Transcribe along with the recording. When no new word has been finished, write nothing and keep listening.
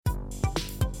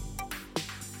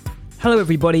Hello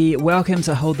everybody, welcome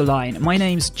to Hold the Line. My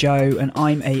name's Joe and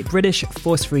I'm a British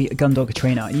force-free gun dog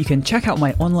trainer. You can check out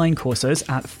my online courses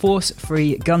at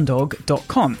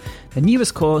forcefreegundog.com. The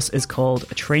newest course is called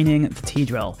Training the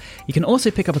T-Drill. You can also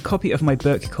pick up a copy of my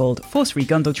book called Force Free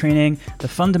Gun Dog Training, The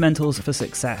Fundamentals for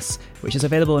Success, which is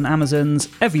available on Amazon's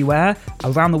everywhere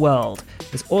around the world.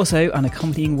 There's also an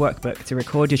accompanying workbook to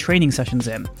record your training sessions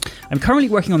in. I'm currently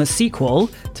working on a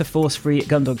sequel to Force Free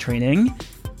Gun Dog Training,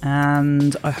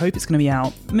 and I hope it's going to be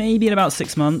out maybe in about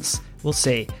 6 months. We'll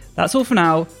see. That's all for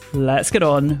now. Let's get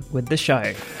on with the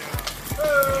show.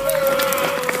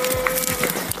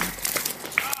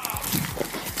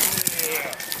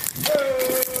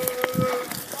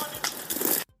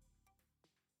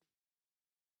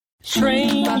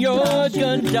 Train your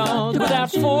gun dog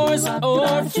without force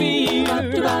or fear.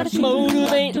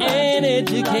 Motivate and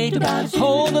educate.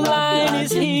 Hold the line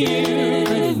is here.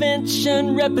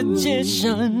 Prevention,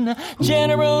 repetition,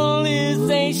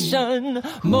 generalization,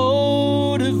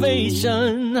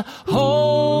 motivation.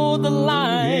 Hold the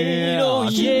line. Oh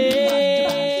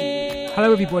yeah.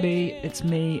 Hello everybody, it's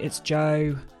me, it's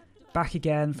Joe, back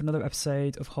again for another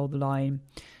episode of Hold the Line.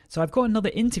 So I've got another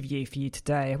interview for you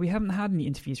today. We haven't had any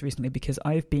interviews recently because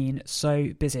I've been so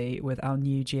busy with our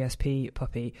new GSP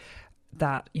puppy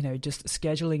that, just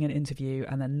scheduling an interview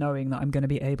and then knowing that I'm going to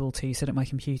be able to sit at my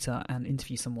computer and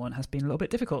interview someone has been a little bit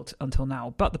difficult until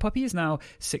now. But the puppy is now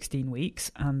 16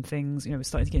 weeks and things, we're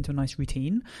starting to get into a nice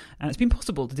routine. And it's been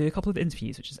possible to do a couple of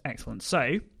interviews, which is excellent.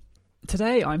 So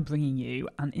today I'm bringing you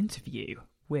an interview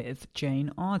with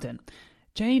Jane Arden.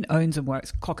 Jane owns and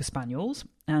works Cocker Spaniels,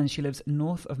 and she lives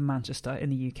north of Manchester in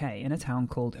the UK in a town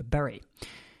called Bury.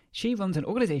 She runs an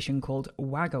organisation called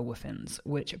Wagawuffins,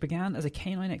 which began as a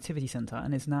canine activity centre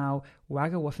and is now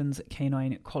Wagawuffins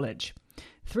Canine College.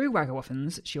 Through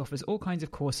Wagawuffins, she offers all kinds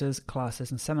of courses, classes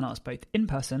and seminars, both in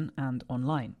person and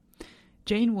online.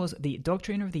 Jane was the Dog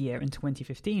Trainer of the Year in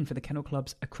 2015 for the Kennel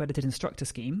Club's Accredited Instructor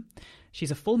Scheme.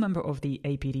 She's a full member of the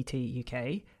APDT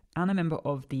UK, and a member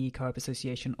of the Co-op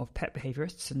Association of Pet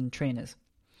Behaviourists and Trainers.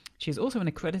 She is also an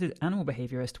accredited animal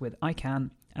behaviourist with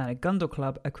ICANN and a Gun Dog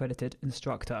Club accredited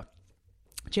instructor.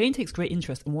 Jane takes great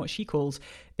interest in what she calls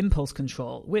impulse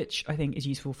control, which I think is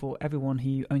useful for everyone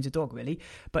who owns a dog, really,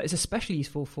 but is especially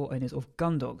useful for owners of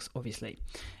gun dogs, obviously.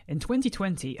 In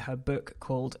 2020, her book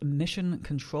called Mission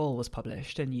Control was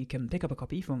published, and you can pick up a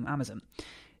copy from Amazon.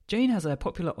 Jane has a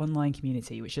popular online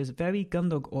community which is very gun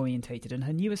dog orientated, and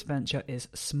her newest venture is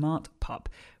Smart Pup,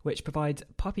 which provides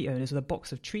puppy owners with a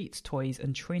box of treats, toys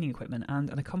and training equipment and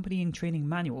an accompanying training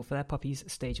manual for their puppy's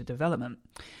stage of development.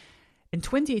 In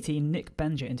 2018, Nick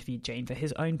Benja interviewed Jane for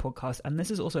his own podcast, and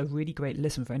this is also a really great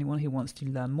listen for anyone who wants to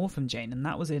learn more from Jane, and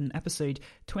that was in episode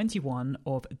 21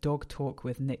 of Dog Talk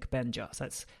with Nick Benja. So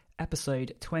that's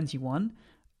episode 21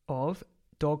 of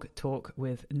Dog Talk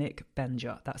with Nick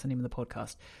Benja. That's the name of the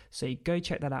podcast. So go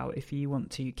check that out if you want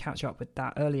to catch up with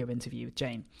that earlier interview with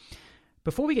Jane.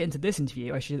 Before we get into this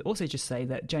interview, I should also just say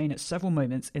that Jane at several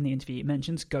moments in the interview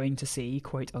mentions going to see,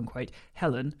 quote-unquote,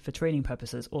 Helen for training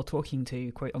purposes, or talking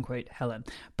to, quote-unquote, Helen.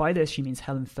 By this, she means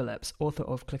Helen Phillips, author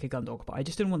of Clicker Gun Dog, but I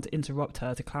just didn't want to interrupt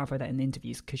her to clarify that in the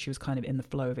interviews because she was kind of in the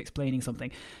flow of explaining something,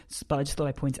 but I just thought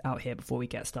I'd point it out here before we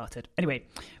get started. Anyway,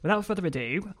 without further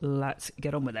ado, let's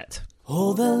get on with it.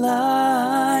 Hold the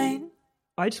line.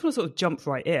 I just want to sort of jump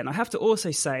right in. I have to also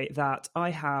say that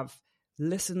I have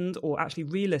listened or actually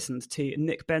re-listened to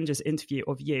Nick Benja's interview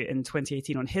of you in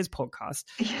 2018 on his podcast.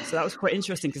 So that was quite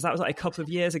interesting because that was like a couple of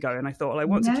years ago, and I thought, well, I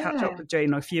want to catch up with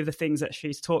Jane on a few of the things that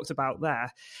she's talked about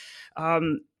there.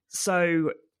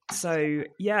 So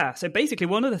basically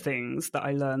one of the things that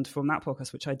I learned from that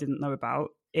podcast, which I didn't know about,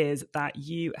 is that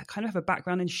you kind of have a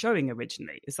background in showing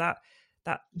originally. Is that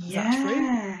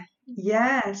true?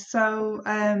 Yeah. So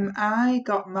I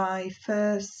got my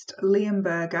first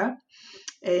Leonberger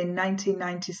in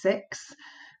 1996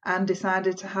 and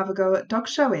decided to have a go at dog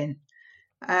showing.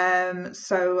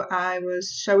 So I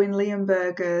was showing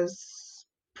Leonbergers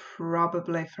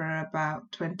probably for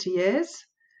about 20 years.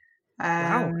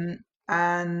 Wow.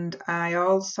 And I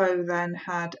also then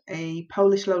had a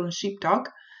Polish Lowland Sheepdog,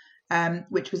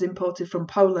 which was imported from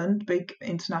Poland, big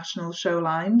international show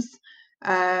lines.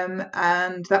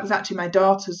 And that was actually my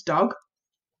daughter's dog,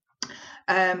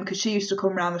 because she used to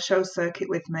come around the show circuit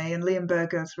with me, and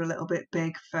Leonbergers were a little bit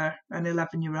big for an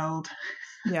 11-year-old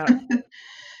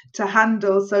to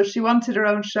handle. So she wanted her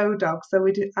own show dog. So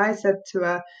I said to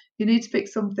her, you need to pick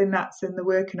something that's in the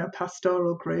working or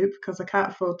pastoral group, because I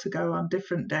can't afford to go on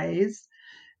different days.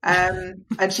 And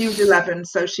she was 11,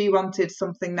 so she wanted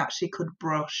something that she could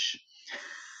brush.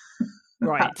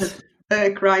 Right. That was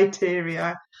her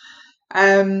criteria.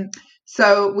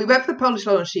 So we went for the Polish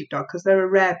Lowland Sheepdog because they're a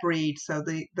rare breed, so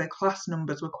the class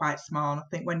numbers were quite small. I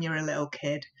think when you're a little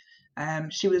kid,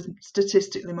 she was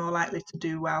statistically more likely to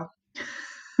do well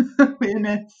in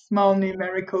a small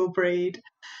numerical breed.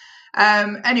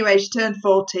 Anyway, she turned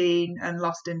 14 and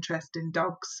lost interest in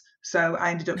dogs, so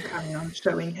I ended up carrying on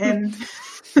showing him.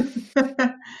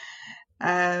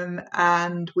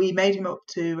 And we made him up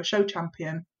to a show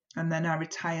champion, and then I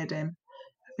retired him,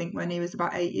 I think when he was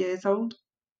about 8 years old.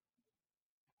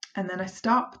 And then I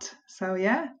stopped. So,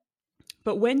 yeah.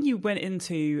 But when you went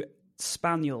into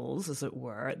spaniels, as it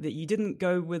were, that you didn't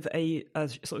go with a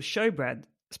sort of showbred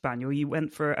spaniel, you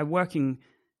went for a working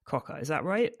cocker, is that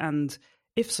right? And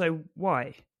if so,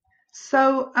 why?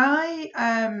 So I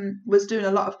was doing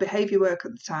a lot of behaviour work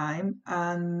at the time,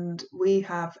 and we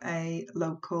have a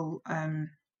local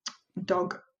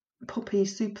dog puppy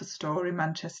superstore in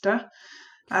Manchester,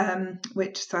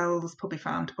 which sells puppy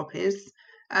found puppies.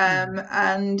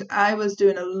 And I was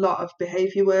doing a lot of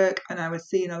behaviour work, and I was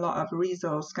seeing a lot of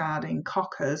resource guarding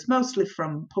cockers, mostly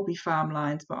from puppy farm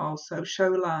lines, but also show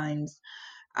lines,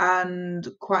 and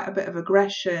quite a bit of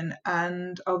aggression.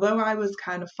 And although I was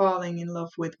kind of falling in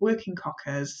love with working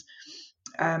cockers,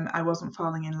 I wasn't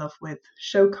falling in love with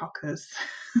show cockers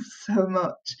so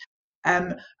much.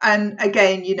 And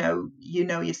again, you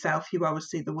know yourself, you always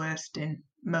see the worst in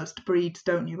most breeds,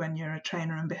 don't you, when you're a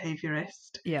trainer and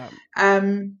behaviourist? Yeah.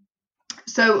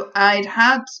 So I'd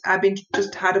had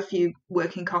a few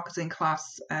working cockers in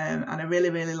class, and I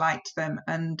really, really liked them.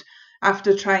 And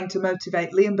after trying to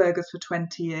motivate Leonbergers for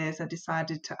 20 years, I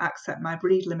decided to accept my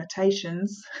breed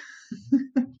limitations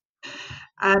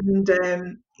and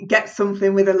get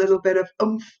something with a little bit of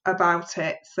oomph about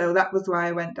it. So that was why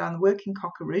I went down the working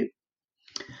cocker route.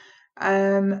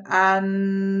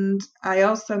 And I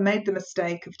also made the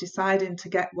mistake of deciding to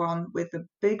get one with a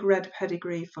big red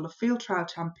pedigree full of field trial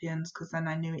champions, because then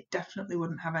I knew it definitely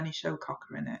wouldn't have any show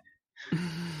cocker in it.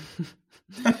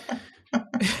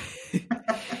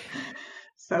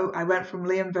 So I went from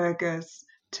Leonbergers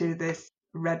to this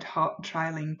red hot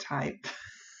trialing type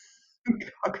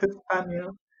cocker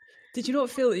spaniel. Did you not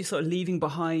feel that you're sort of leaving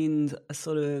behind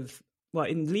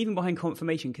leaving behind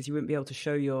confirmation, because you wouldn't be able to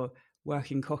show your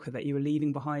working cocker, that you were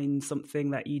leaving behind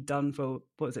something that you'd done for,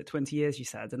 20 years, you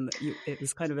said, and that it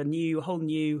was kind of a whole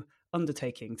new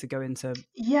undertaking to go into?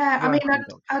 Yeah, I mean,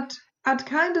 I'd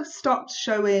kind of stopped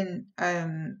showing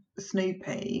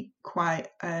Snoopy quite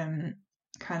kind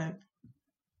of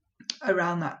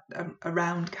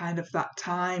around kind of that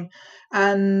time,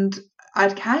 and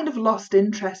I'd kind of lost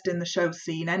interest in the show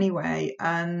scene anyway.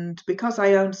 And because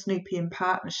I owned Snoopy in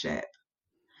partnership,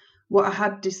 what I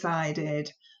had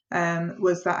decided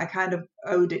was that I kind of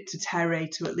owed it to Terry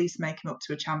to at least make him up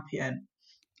to a champion,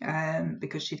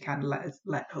 because she'd kind of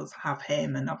let us have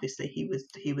him, and obviously he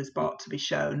was bought to be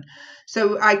shown.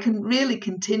 So I really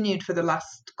continued for the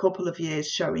last couple of years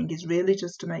showing is really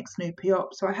just to make Snoopy up.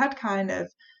 So I had kind of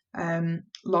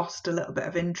lost a little bit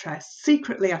of interest.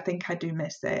 Secretly, I think I do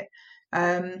miss it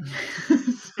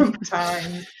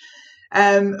sometimes.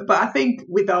 But I think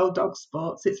with all dog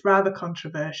sports, it's rather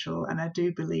controversial, and I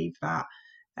do believe that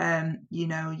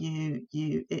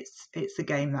it's a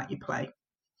game that you play,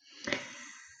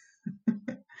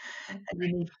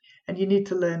 and you need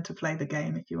to learn to play the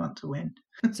game if you want to win.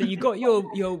 So you got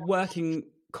your working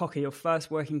cocker, your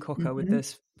first working cocker, with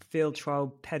this field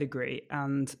trial pedigree,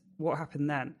 and what happened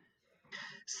then?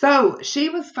 So she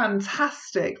was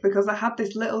fantastic, because I had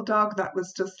this little dog that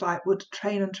was just like would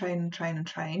train and train and train and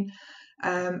train,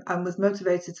 and was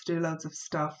motivated to do loads of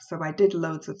stuff. So I did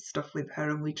loads of stuff with her,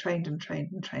 and we trained and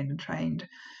trained and trained and trained.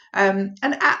 And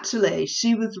actually,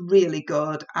 she was really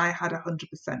good. I had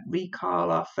 100%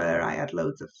 recall off her. I had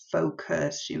loads of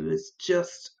focus. She was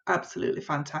just absolutely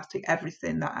fantastic.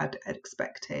 Everything that I'd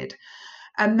expected.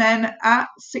 And then at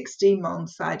 16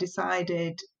 months, I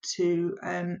decided to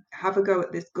have a go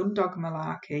at this gun dog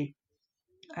malarkey.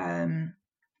 And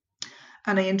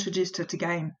I introduced her to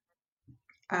game.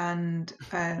 And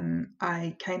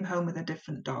I came home with a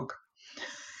different dog.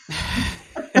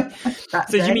 So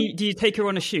do you take her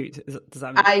on a shoot? Does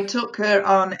that mean? I took her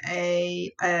on a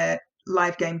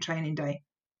live game training day.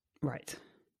 Right.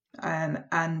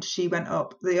 And she went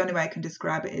up. The only way I can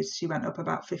describe it is she went up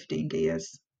about 15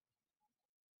 gears.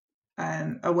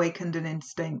 Awakened an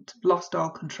instinct, lost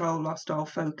all control, lost all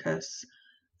focus.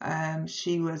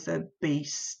 She was a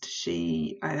beast.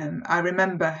 I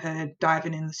remember her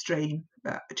diving in the stream,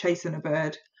 chasing a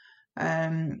bird,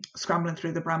 scrambling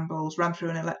through the brambles, ran through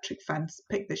an electric fence,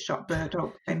 picked this shot bird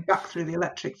up, came back through the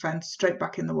electric fence, straight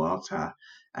back in the water.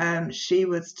 She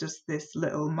was just this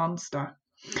little monster.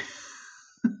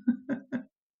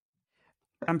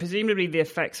 And presumably the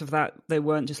effects of that, they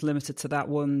weren't just limited to that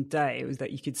one day. It was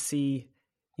that you could see,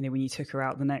 when you took her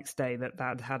out the next day,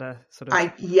 that had a sort of... I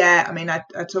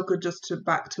took her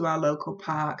back to our local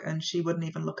park, and she wouldn't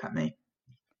even look at me.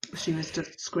 She was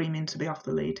just screaming to be off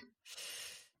the lead.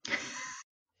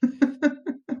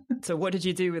 So what did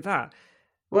you do with that?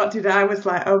 I was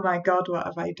like, oh my God, what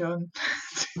have I done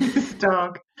to this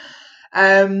dog?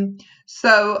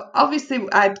 So obviously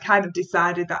I'd kind of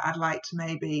decided that I'd like to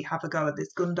maybe have a go at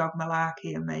this gun dog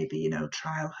malarkey and maybe,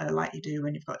 trial her like you do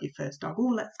when you've got your first dog. Oh,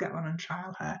 let's get one and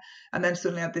trial her. And then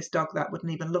suddenly I had this dog that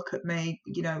wouldn't even look at me.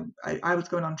 I was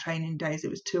going on training days.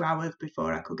 It was 2 hours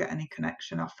before I could get any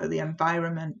connection off her. The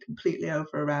environment completely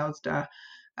over aroused her.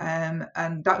 And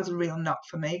that was a real knock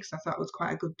for me because I thought I was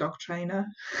quite a good dog trainer.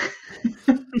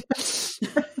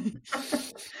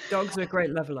 Dogs are a great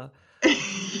leveler.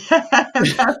 I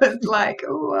was like,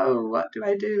 whoa, what do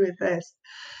I do with this?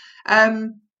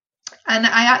 And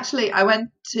I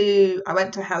went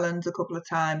to Helen's a couple of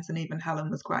times, and even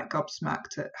Helen was quite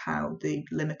gobsmacked at how the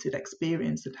limited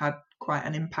experience had quite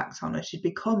an impact on her. She'd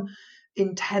become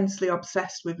intensely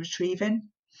obsessed with retrieving.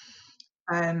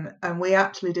 And we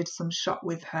actually did some shot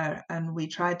with her, and we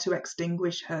tried to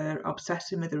extinguish her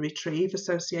obsession with a retrieve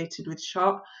associated with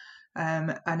shot.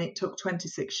 And it took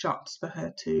 26 shots for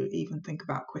her to even think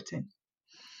about quitting.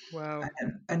 Wow.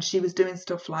 And she was doing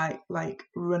stuff like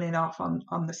running off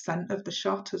on the scent of the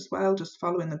shot as well, just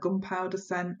following the gunpowder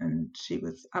scent, and she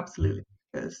was absolutely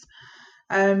fierce.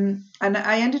 And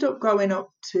I ended up going up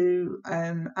to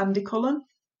Andy Cullen.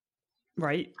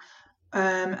 Right.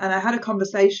 And I had a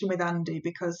conversation with Andy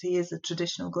because he is a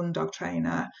traditional gun dog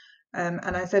trainer.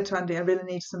 And I said to Andy, I really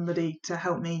need somebody to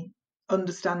help me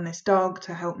understand this dog,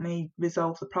 to help me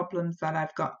resolve the problems that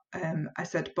I've got. I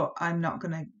said, but I'm not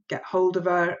going to get hold of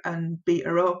her and beat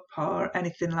her up or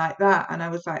anything like that. And I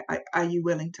was like, are you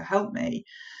willing to help me?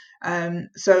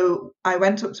 So I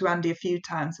went up to Andy a few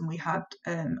times, and we had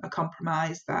a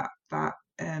compromise that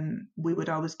we would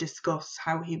always discuss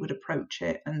how he would approach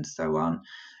it and so on.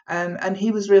 And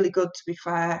he was really good, to be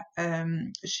fair.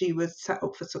 She was set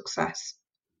up for success.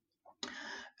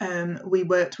 We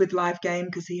worked with live game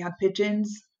because he had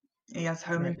pigeons. He has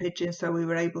homing pigeons, so we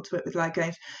were able to work with live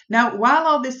games. Now, while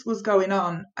all this was going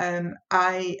on,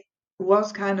 I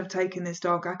was kind of taking this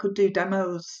dog. I could do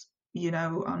demos,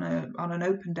 on an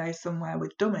open day somewhere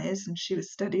with dummies, and she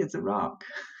was steady as a rock.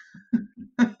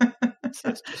 So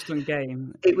it's just on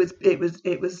game. It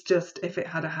was just, if it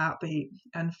had a heartbeat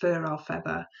and fur or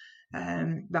feather,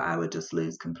 that I would just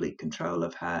lose complete control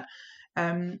of her.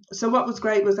 So what was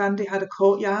great was Andy had a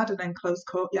courtyard, an enclosed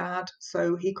courtyard,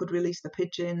 so he could release the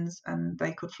pigeons and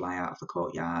they could fly out of the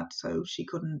courtyard, so she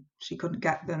couldn't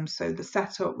get them. So the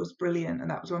setup was brilliant, and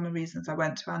that was one of the reasons I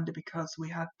went to Andy, because we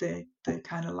had the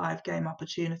kind of live game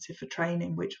opportunity for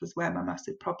training, which was where my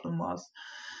massive problem was.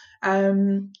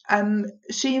 And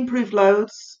she improved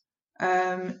loads.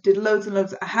 Did loads and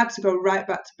loads. I had to go right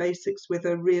back to basics with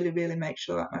her, really, really make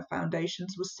sure that my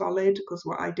foundations were solid, because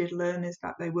what I did learn is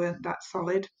that they weren't that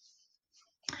solid.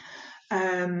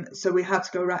 So we had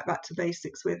to go right back to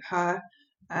basics with her.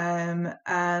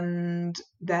 And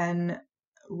then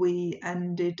we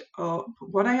ended up,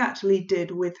 what I actually did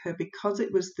with her, because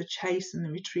it was the chase and the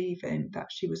retrieving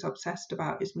that she was obsessed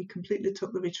about, is we completely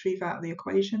took the retrieve out of the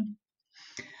equation.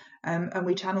 And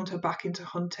we channeled her back into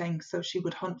hunting, so she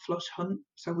would hunt, flush, hunt.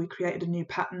 So we created a new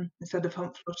pattern. Instead of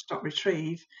hunt, flush, stop,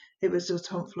 retrieve, it was just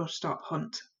hunt, flush, stop,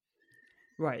 hunt.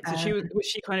 Right. So was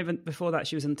she kind of, before that,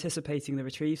 she was anticipating the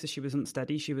retrieve, so she wasn't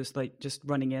steady. She was like just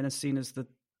running in as soon as the...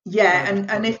 Yeah,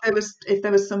 and if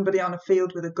there was somebody on a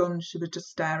field with a gun, she would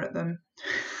just stare at them.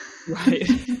 Right.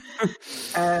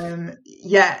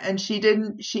 Yeah, and she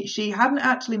hadn't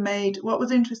actually made, what was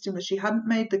interesting was she hadn't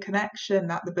made the connection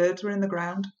that the birds were in the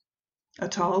ground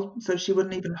at all, so she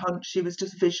wouldn't even hunt. She was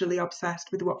just visually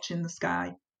obsessed with watching the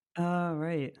sky. Oh,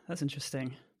 right. That's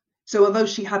interesting. So although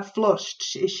she had flushed,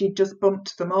 she just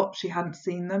bumped them up. She hadn't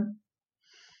seen them,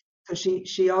 so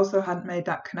she also hadn't made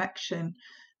that connection.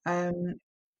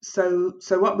 So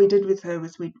what we did with her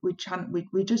was we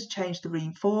just changed the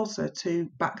reinforcer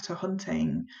back to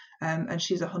hunting, and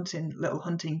she's a little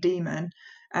hunting demon.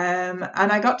 And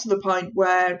I got to the point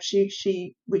where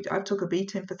I took a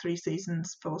beating for 4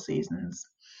 seasons,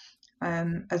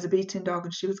 as a beating dog,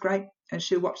 and she was great. And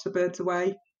she'll watch the birds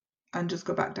away and just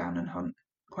go back down and hunt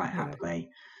quite happily.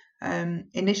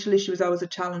 Initially, she was always a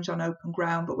challenge on open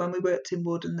ground, but when we worked in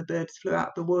wood and the birds flew out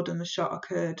of the wood and the shot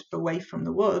occurred away from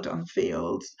the wood on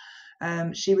fields,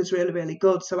 she was really, really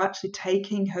good. So actually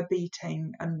taking her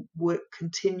beating and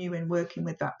continuing working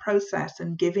with that process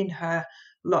and giving her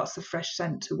lots of fresh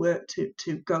scent to work to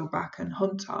go back and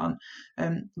hunt on,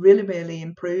 really, really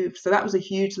improved. So that was a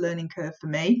huge learning curve for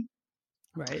me.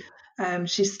 Right.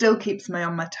 She still keeps me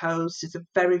on my toes. She's a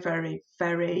very, very,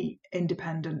 very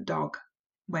independent dog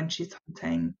when she's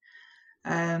hunting.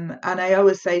 And I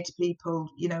always say to people,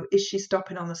 you know, is she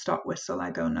stopping on the stop whistle? I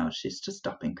go, no, she's just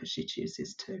stopping because she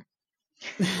chooses to.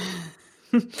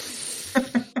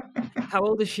 How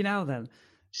old is she now then?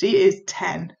 She is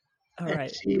 10. All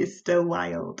right. She is still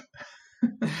wild.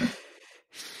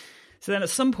 So then at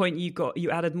some point you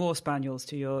added more spaniels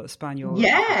to your spaniel.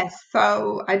 Yes.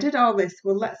 So I did all this.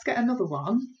 Well, let's get another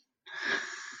one.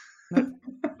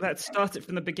 Let's start it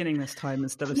from the beginning this time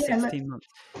instead of 16 months.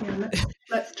 Yeah,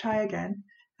 let's try again.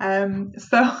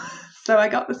 So I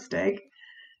got the Stig,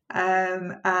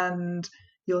 and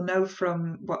you'll know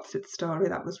from What's Its Story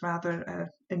that was rather an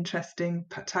interesting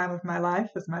time of my life,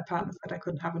 as my partner said I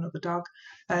couldn't have another dog.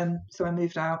 So I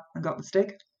moved out and got the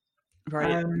Stig.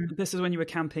 Right. This is when you were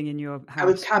camping in your house. I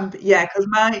was camping, yeah, because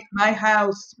my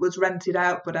house was rented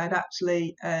out, but I'd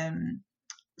actually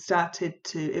started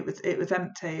to. It was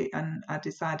empty, and I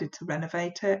decided to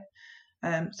renovate it.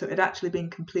 So it had actually been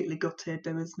completely gutted.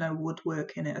 There was no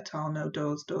woodwork in it at all, no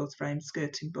doors, frames,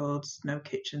 skirting boards, no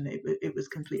kitchen. It was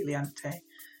completely empty.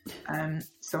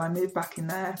 So I moved back in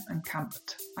there and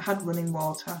camped. I had running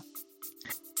water.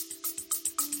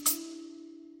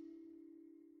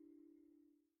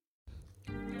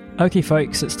 Okay,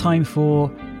 folks, it's time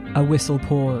for a whistle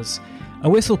pause. A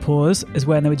whistle pause is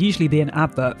when there would usually be an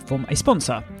advert from a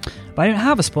sponsor. But I don't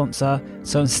have a sponsor,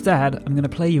 so instead I'm going to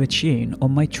play you a tune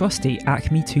on my trusty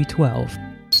Acme 212.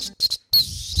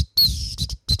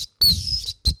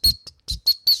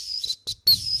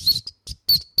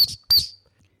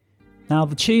 Now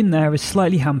the tune there is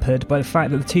slightly hampered by the fact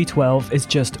that the 212 is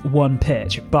just one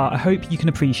pitch, but I hope you can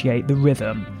appreciate the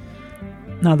rhythm.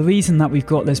 Now, the reason that we've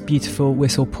got this beautiful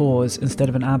whistle pause instead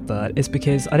of an advert is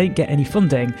because I don't get any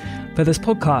funding for this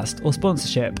podcast or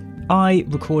sponsorship. I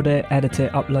record it, edit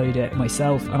it, upload it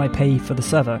myself, and I pay for the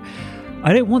server.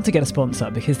 I don't want to get a sponsor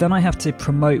because then I have to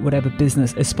promote whatever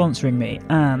business is sponsoring me.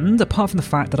 And apart from the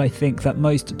fact that I think that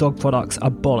most dog products are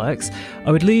bollocks,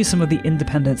 I would lose some of the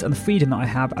independence and the freedom that I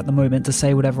have at the moment to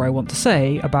say whatever I want to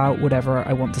say about whatever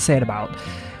I want to say it about.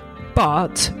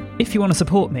 But if you want to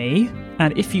support me,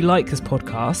 and if you like this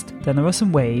podcast, then there are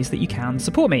some ways that you can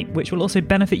support me, which will also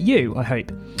benefit you, I hope.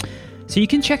 So you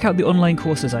can check out the online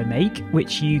courses I make,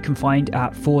 which you can find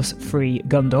at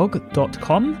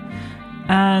forcefreegundog.com.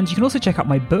 And you can also check out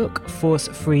my book, Force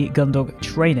Free Gundog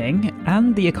Training,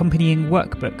 and the accompanying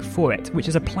workbook for it, which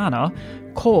is a planner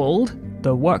called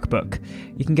The Workbook.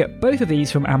 You can get both of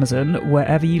these from Amazon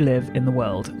wherever you live in the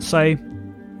world. So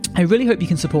I really hope you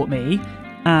can support me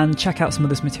and check out some of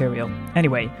this material.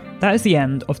 Anyway, that is the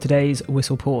end of today's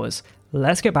whistle pause.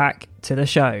 Let's get back to the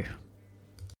show.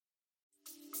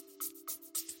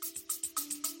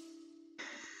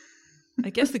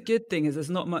 I guess the good thing is there's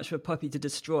not much for a puppy to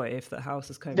destroy if the house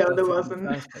is kind of... No, there wasn't.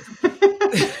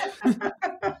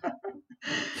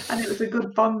 And it was a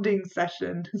good bonding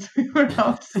session as we were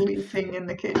all sleeping in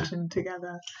the kitchen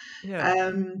together.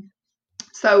 Yeah.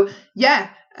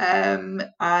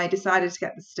 I decided to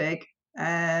get the Stig.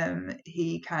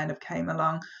 He kind of came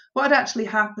along. What had actually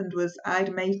happened was I'd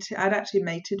actually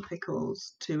mated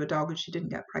Pickles to a dog and she didn't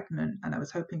get pregnant, and I was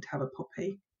hoping to have a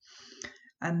puppy.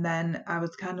 And then I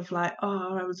was kind of like,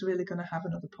 oh, I was really going to have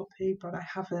another puppy, but I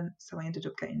haven't. So I ended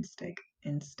up getting Stig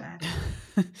instead.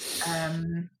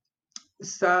 And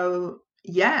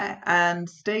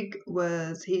Stig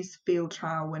he's field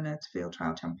trial winner, field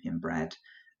trial champion bred.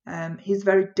 He's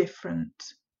very different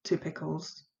to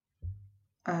Pickles.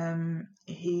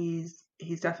 He's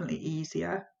definitely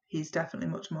easier. He's definitely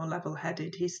much more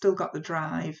level-headed. He's still got the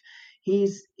drive.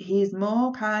 He's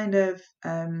more kind of,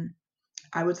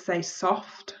 I would say,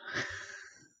 soft.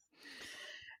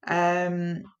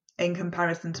 In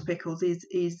comparison to Pickles,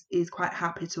 he's quite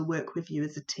happy to work with you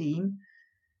as a team.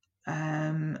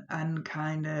 And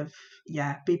kind of,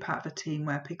 be part of a team,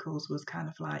 where Pickles was kind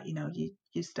of like,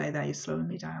 you stay there, you're slowing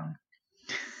me down.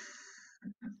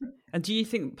 And do you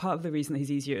think part of the reason that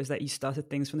he's easier is that you started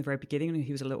things from the very beginning when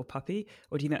he was a little puppy,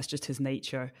 or do you think that's just his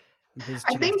nature and his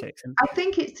genetics? I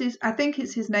think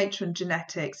it's his nature and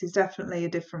genetics. He's definitely a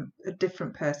different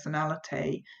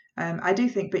personality. I do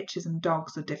think bitches and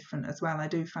dogs are different as well. I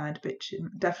do find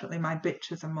definitely my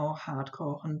bitches are more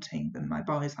hardcore hunting than my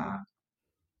boys are.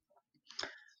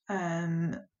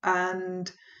 And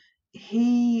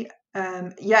he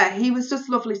Yeah, he was just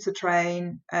lovely to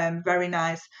train, very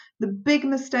nice. The big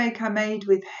mistake I made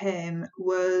with him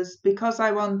was because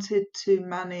I wanted to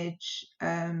manage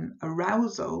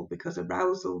arousal, because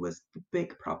arousal was the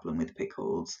big problem with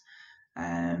Pickles.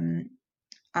 Um,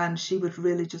 and she would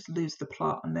really just lose the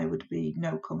plot and there would be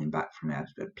no coming back from it. I've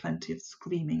had plenty of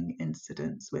screaming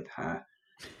incidents with her.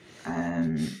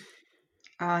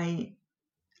 I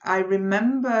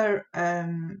remember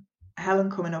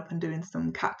Helen coming up and doing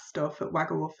some cat stuff at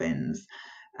Wagglewuffins,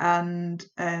 and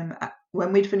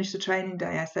when we'd finished the training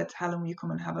day, I said to Helen, "Will you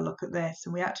come and have a look at this?"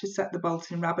 And we actually set the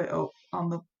Bolting Rabbit up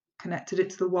connected it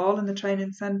to the wall in the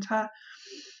training centre,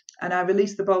 and I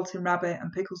released the Bolting Rabbit,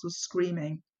 and Pickles was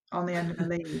screaming on the end of the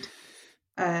lead.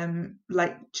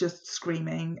 Like just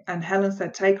screaming, and Helen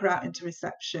said, "Take her out into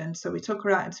reception." So we took her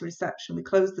out into reception, we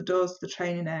closed the doors to the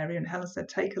training area, and Helen said,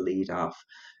 "Take a lead off."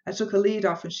 I took a lead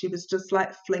off and she was just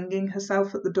like flinging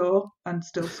herself at the door and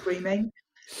still screaming,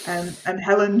 and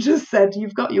Helen just said,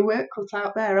 "You've got your work cut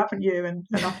out there, haven't you?" And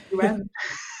off she went.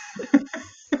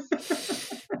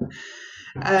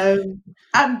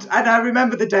 And I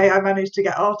remember the day I managed to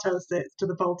get auto sits to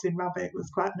the Bolting Rabbit. It was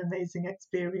quite an amazing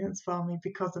experience for me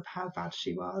because of how bad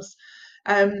she was.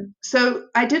 So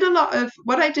I did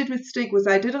what I did with Stig was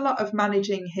I did a lot of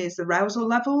managing his arousal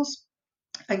levels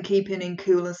and keeping him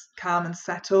cool, calm and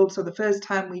settled. So the first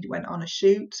time we went on a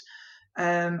shoot,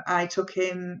 I took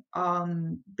him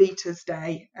on Beta's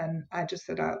day, and I just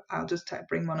said, I'll just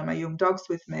bring one of my young dogs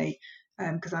with me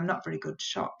because I'm not very good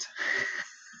shot.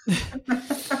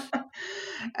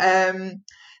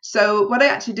 So what I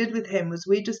actually did with him was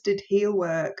we just did heel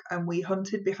work and we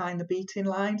hunted behind the beating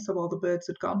line, so all the birds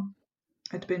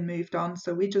had been moved on.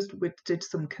 So we did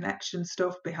some connection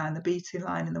stuff behind the beating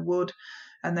line in the wood,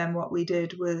 and then what we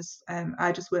did was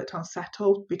I just worked on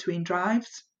settle between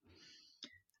drives.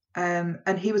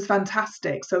 And he was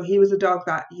fantastic. So he was a dog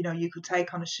that you could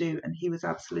take on a shoot, and he was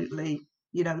absolutely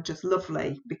just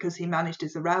lovely because he managed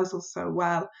his arousal so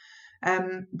well.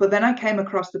 But then I came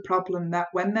across the problem that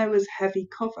when there was heavy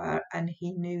cover and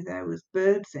he knew there was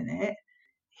birds in it,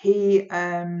 he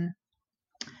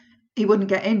wouldn't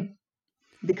get in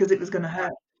because it was going to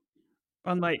hurt.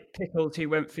 Unlike Pickles, who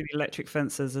went through the electric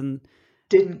fences and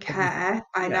didn't care.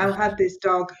 I now had this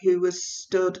dog who was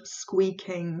stood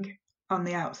squeaking on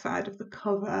the outside of the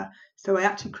cover, so I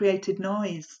actually created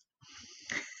noise.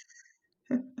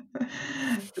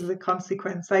 As a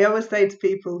consequence, I always say to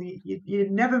people, you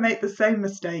never make the same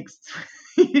mistakes.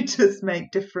 You just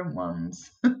make different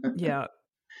ones. Yeah.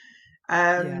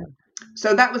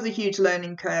 So that was a huge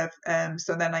learning curve.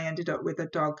 So then I ended up with a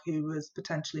dog who was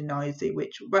potentially noisy,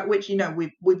 which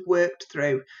we've worked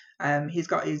through. He's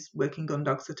got his working gun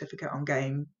dog certificate on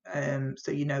game,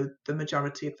 so the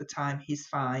majority of the time he's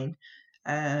fine.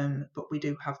 But we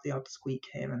do have the odd squeak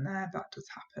here and there. That does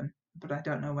happen. But I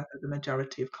don't know whether the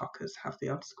majority of cockers have the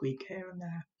odd squeak here and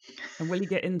there. And will you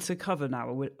get into cover now,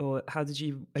 or how did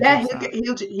you?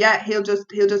 He'll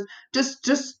just.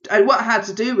 What I had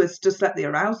to do was just let the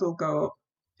arousal go up,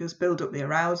 just build up the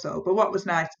arousal. But what was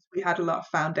nice is we had a lot of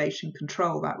foundation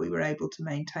control that we were able to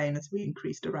maintain as we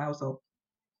increased arousal.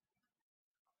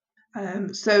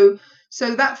 So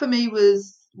that for me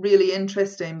was really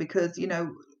interesting because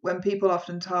when people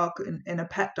often talk in a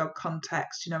pet dog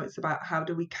context, it's about how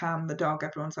do we calm the dog.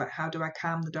 Everyone's like, how do I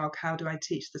calm the dog? How do I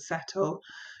teach the settle?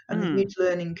 And the huge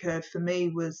learning curve for me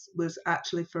was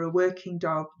actually for a working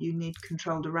dog, you need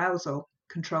controlled arousal,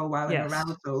 control while in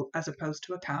arousal, as opposed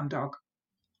to a calm dog.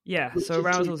 Yeah, so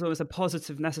arousal is always a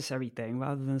positive, necessary thing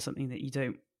rather than something that you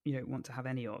don't want to have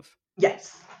any of.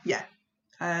 Yes, yeah.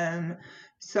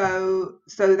 So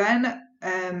then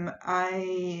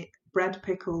I bred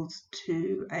Pickles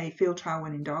to a field trial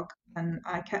winning dog, and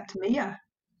I kept Mia,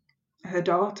 her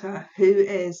daughter, who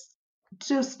is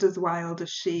just as wild as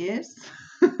she is.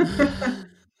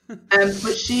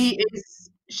 But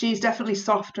she's definitely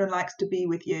softer and likes to be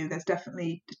with you. There's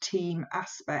definitely the team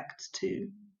aspect to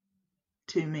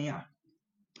Mia.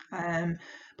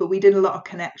 But we did a lot of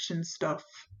connection stuff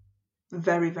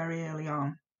very, very early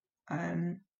on.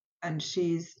 And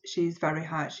she's very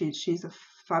high. She's a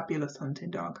fabulous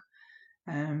hunting dog.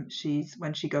 When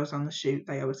she goes on the shoot,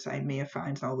 they always say Mia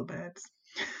finds all the birds.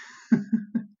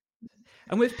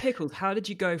 And with Pickles, how did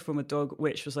you go from a dog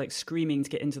which was like screaming to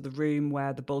get into the room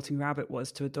where the Bolting Rabbit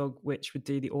was to a dog which would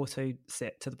do the auto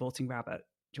sit to the Bolting Rabbit?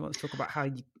 Do you want to talk about how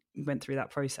you went through that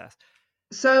process?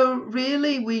 So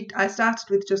really, I started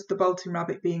with just the Bolting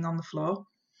Rabbit being on the floor.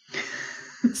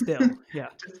 Still, yeah.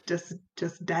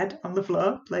 just dead on the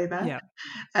floor, lay there. Yeah.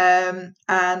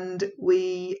 And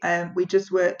we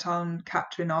just worked on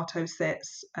capturing auto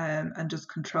sits and just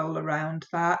control around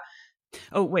that.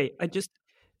 Oh wait, it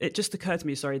just occurred to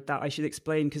me, sorry, that I should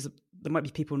explain, because there might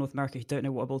be people in North America who don't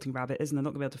know what a bolting rabbit is, and they're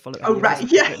not going to be able to follow Oh, any of this right, if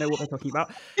they yeah. don't know what we're talking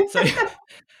about. So,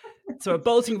 so a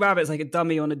bolting rabbit is like a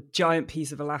dummy on a giant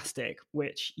piece of elastic,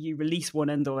 which you release one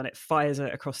end of and it fires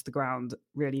it across the ground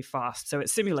really fast. So it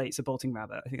simulates a bolting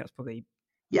rabbit. I think that's probably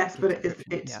Yes, good but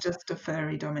description. it's Yeah. just a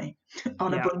furry dummy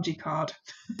on a Yeah. bungee cord.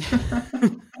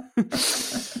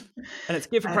 And it's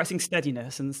good for pressing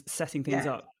steadiness and setting things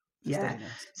yeah. up for Yeah.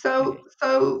 steadiness. So Okay.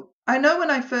 so I know when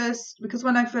I first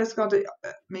got it,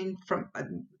 I mean, from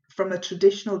a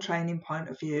traditional training point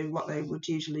of view, what they would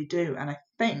usually do, and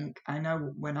I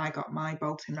know when I got my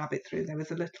bolting rabbit through, there was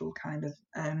a little kind of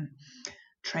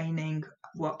training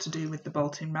what to do with the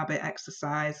bolting rabbit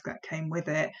exercise that came with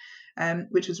it,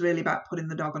 which was really about putting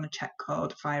the dog on a check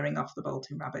cord, firing off the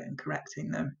bolting rabbit and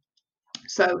correcting them.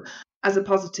 So as a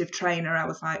positive trainer, I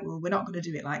was like, well, we're not going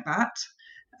to do it like that.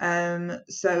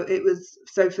 So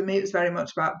for me, it was very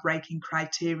much about breaking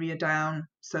criteria down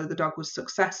so the dog was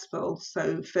successful.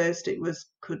 So first it was,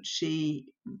 could she,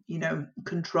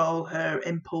 control her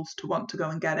impulse to want to go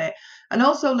and get it, and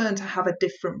also learn to have a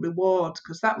different reward,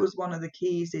 because that was one of the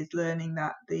keys, is learning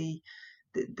that the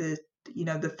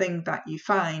thing that you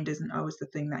find isn't always the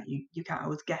thing that you can't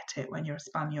always get it when you're a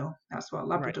spaniel. That's what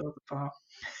Labradors are for.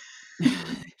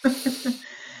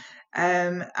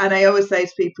 And I always say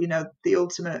to people, the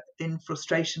ultimate in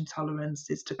frustration tolerance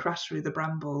is to crash through the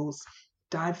brambles,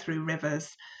 dive through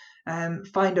rivers,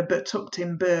 find a tucked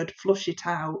in bird, flush it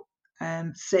out,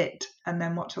 sit, and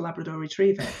then watch a Labrador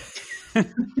retrieve it.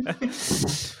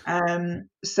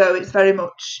 So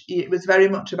it was very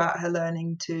much about her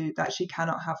learning that she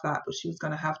cannot have that, but she was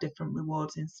going to have different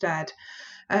rewards instead.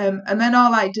 And then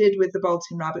all I did with the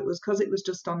bolting rabbit was, because it was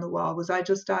just on the wall, was I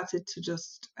just started to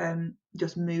just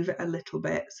move it a little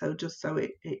bit, so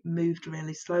it moved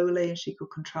really slowly and she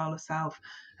could control herself,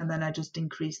 and then I just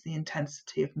increased the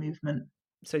intensity of movement.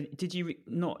 So did you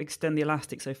not extend the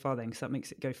elastic so far then? Because that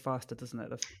makes it go faster, doesn't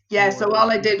it? Yeah, so all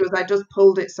I did was I just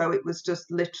pulled it so it was just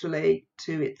literally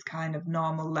to its kind of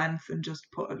normal length, and just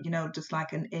put, just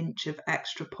like an inch of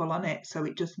extra pull on it, so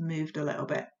it just moved a little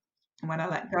bit. And when I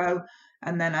let go,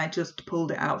 and then I just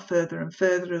pulled it out further and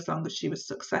further as long as she was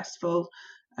successful,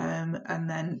 and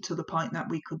then to the point that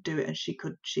we could do it and she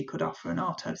could offer an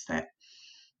auto sit.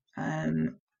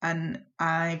 And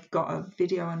I've got a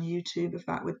video on YouTube of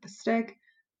that with the Stig,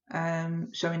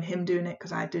 showing him doing it,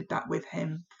 because I did that with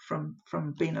him from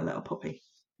being a little puppy,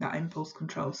 that impulse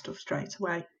control stuff straight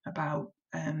away about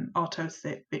auto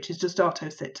sit, which is just auto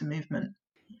sit to movement.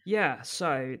 Yeah,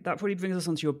 so that probably brings us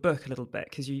onto your book a little bit,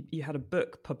 because you had a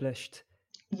book published.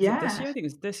 Yeah, this year? I think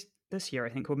it was this year. I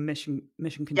think, called Mission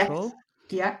Control.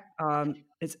 Yes. Yeah.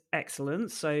 It's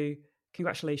excellent. So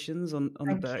congratulations on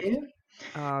the book. Thank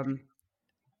you.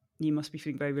 You must be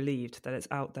feeling very relieved that it's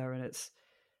out there and it's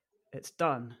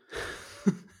done.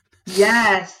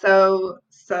 Yeah. So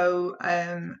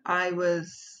I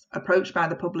was approached by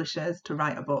the publishers to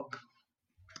write a book.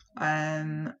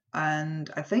 And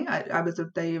I think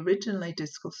they originally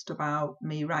discussed about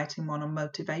me writing one on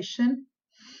motivation,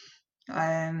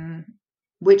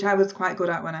 which I was quite good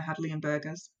at when I had Liam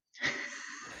Burgers.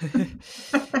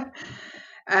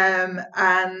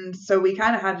 And so we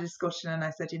kind of had a discussion, and I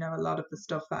said, a lot of the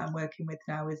stuff that I'm working with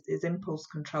now is impulse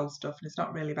control stuff, and it's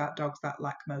not really about dogs that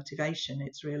lack motivation.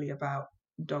 It's really about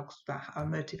dogs that are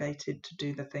motivated to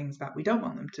do the things that we don't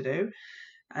want them to do,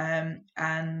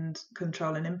 and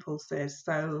controlling impulses.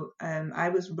 So I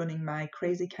was running my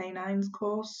Crazy Canines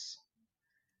course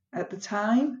at the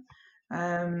time.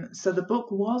 So the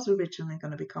book was originally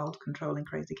going to be called Controlling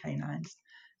Crazy Canines.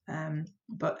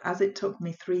 But as it took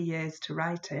me 3 years to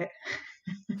write it,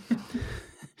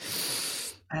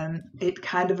 it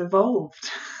kind of evolved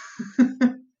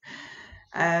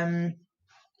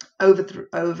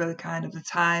over kind of the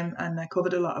time, and I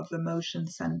covered a lot of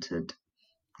emotion-centered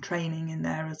training in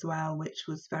there as well, which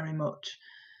was very much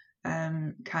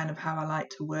kind of how I like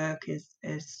to work,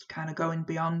 is kind of going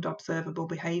beyond observable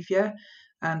behaviour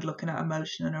and looking at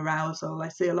emotion and arousal. I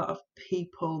see a lot of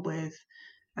people with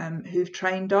who've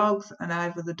trained dogs, and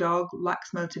either the dog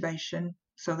lacks motivation,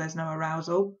 so there's no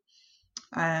arousal.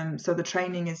 So the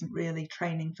training isn't really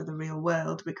training for the real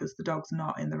world, because the dog's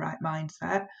not in the right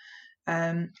mindset.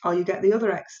 Or you get the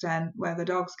other extent, where the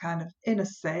dog's kind of in a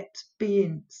sit,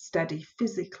 being steady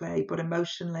physically, but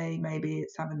emotionally maybe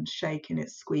it's having shaking,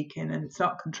 it's squeaking, and it's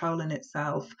not controlling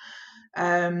itself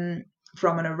from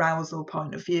an arousal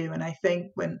point of view. And I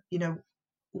think when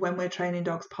we're training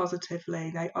dogs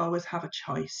positively, they always have a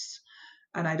choice.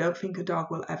 And I don't think a dog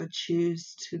will ever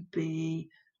choose to be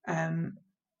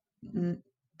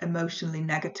emotionally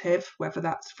negative, whether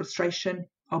that's frustration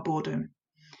are boredom.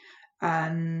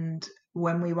 And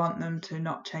when we want them to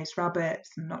not chase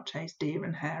rabbits and not chase deer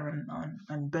and hare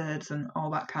and birds and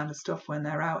all that kind of stuff when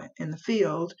they're out in the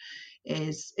field,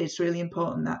 it's really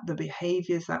important that the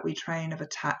behaviours that we train have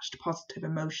attached positive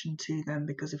emotion to them,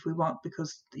 because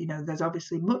there's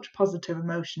obviously much positive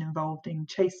emotion involved in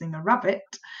chasing a rabbit.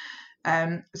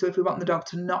 So if we want the dog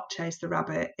to not chase the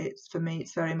rabbit, it's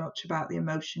very much about the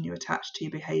emotion you attach to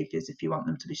your behaviours if you want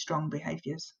them to be strong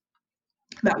behaviours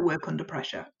that work under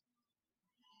pressure.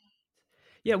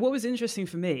 Yeah, what was interesting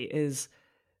for me is,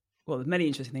 well, there's many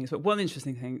interesting things, but one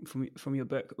interesting thing from your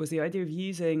book was the idea of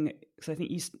using, because I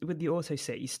think with the auto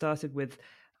sit, you started with,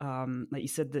 like you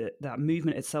said, that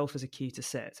movement itself is a cue to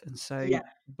sit. And so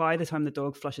by the time the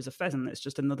dog flushes a pheasant, it's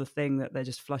just another thing that they're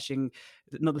just flushing,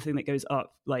 another thing that goes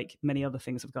up, like many other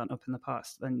things have gone up in the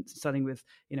past. And starting with,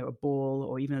 a ball,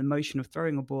 or even a motion of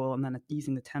throwing a ball and then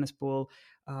using the tennis ball.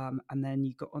 And then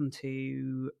you got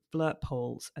onto flirt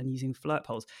poles and using flirt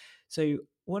poles. So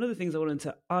one of the things I wanted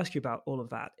to ask you about all of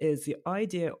that is the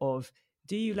idea of,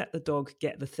 do you let the dog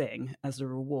get the thing as a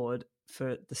reward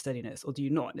for the steadiness, or do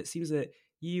you not? And it seems that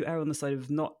you err on the side of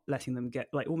not letting them get,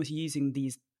 like almost using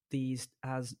these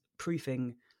as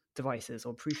proofing devices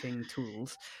or proofing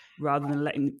tools, rather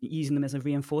than using them as a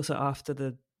reinforcer after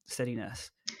the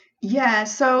steadiness. Yeah,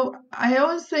 so I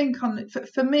always think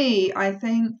for me, I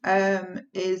think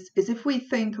is if we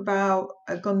think about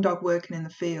a gun dog working in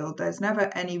the field, there's never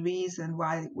any reason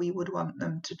why we would want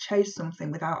them to chase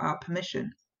something without our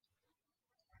permission.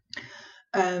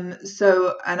 And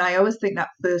I always think that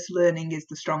first learning is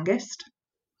the strongest.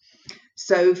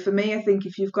 So for me, I think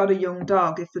if you've got a young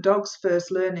dog, if the dog's first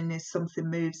learning is something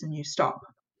moves and you stop,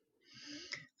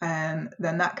 then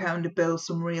that kind of builds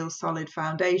some real solid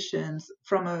foundations.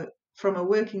 From a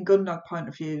working gun dog point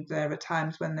of view, there are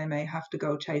times when they may have to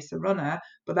go chase a runner,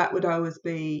 but that would always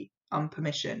be on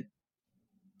permission.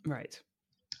 Right.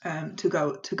 To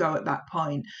go at that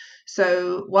point.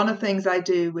 So one of the things I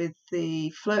do with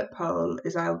the flirt pole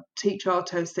is I'll teach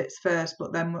auto sits first,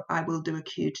 but then I will do a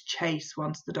cue to chase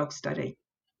once the dog's steady.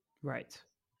 Right.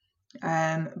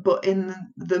 But in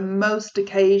the most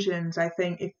occasions, I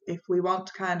think if we want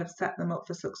to kind of set them up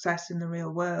for success in the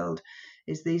real world,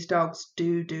 is these dogs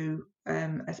do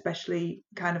especially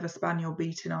kind of a spaniel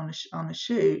beating on a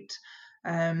shoot,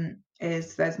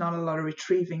 is there's not a lot of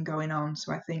retrieving going on.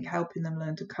 So I think helping them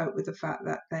learn to cope with the fact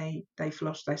that they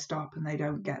flush, they stop, and they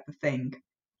don't get the thing.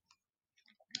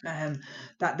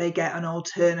 That they get an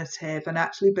alternative, and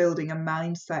actually building a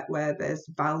mindset where there's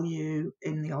value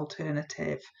in the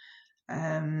alternative.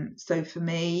 So for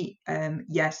me,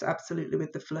 yes, absolutely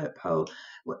with the flirt pole.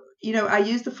 I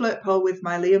use the flirt pole with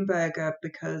my Leonberger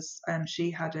because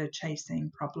she had a chasing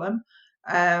problem,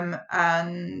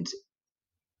 and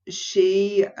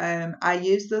I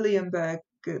use the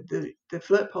Leonberger, the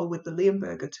flirt pole with the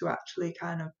Leonberger to actually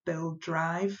kind of build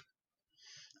drive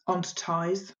onto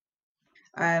toys.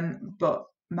 But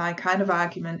my kind of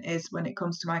argument is when it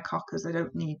comes to my cockers, I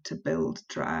don't need to build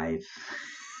drive.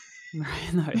 No.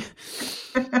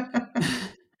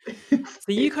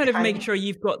 So you kind of make sure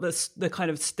you've got the kind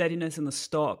of steadiness and the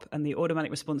stop and the automatic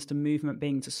response to movement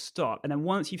being to stop. And then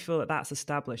once you feel that that's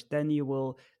established, then you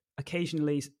will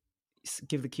occasionally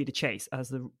give the cue to chase as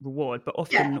the reward, but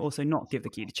often also not give the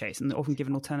cue to chase, and often give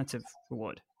an alternative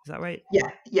reward. Is that right?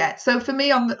 Yeah. So for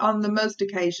me, on the most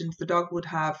occasions, the dog would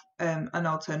have an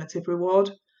alternative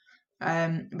reward.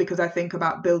 Because I think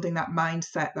about building that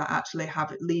mindset that actually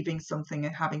leaving something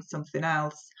and having something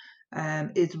else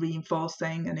is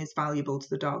reinforcing and is valuable to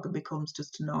the dog and becomes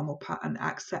just a normal part, an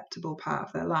acceptable part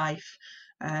of their life,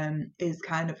 is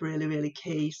kind of really, really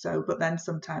key. So, but then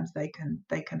sometimes they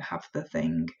can have the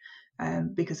thing,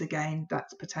 because again,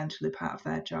 that's potentially part of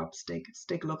their job.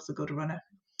 Stig loves a good runner.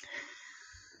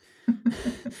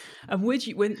 And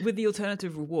with the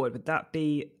alternative reward, would that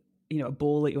be a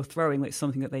ball that you're throwing, like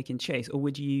something that they can chase, or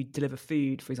would you deliver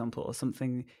food, for example, or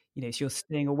something, so you're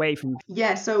staying away from?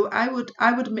 Yeah, so I would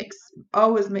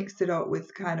always mix it up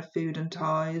with kind of food and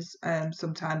toys,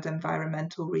 sometimes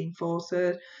environmental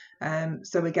reinforcer.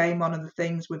 So again, one of the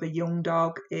things with a young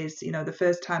dog is, the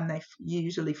first time they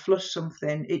usually flush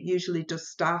something, it usually does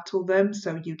startle them,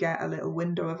 so you get a little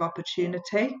window of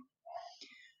opportunity.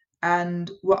 And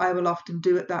what I will often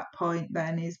do at that point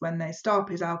then is when they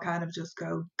stop is I'll kind of just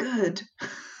go, good.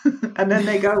 And then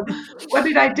they go, what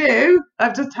did I do?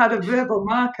 I've just had a verbal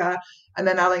marker. And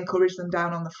then I'll encourage them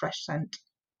down on the fresh scent.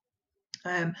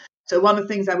 So one of the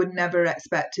things I would never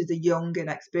expect is a young,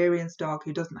 inexperienced dog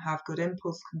who doesn't have good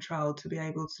impulse control to be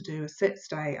able to do a sit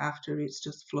stay after it's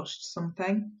just flushed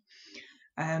something.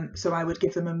 So I would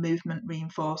give them a movement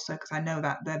reinforcer because I know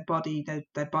that their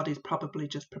body's probably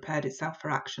just prepared itself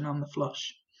for action on the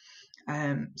flush.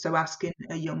 So asking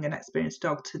a young and experienced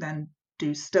dog to then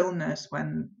do stillness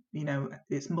when, you know,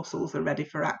 its muscles are ready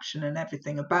for action and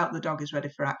everything about the dog is ready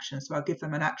for action. So I'll give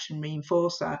them an action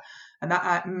reinforcer, and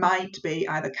that might be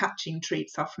either catching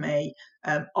treats off me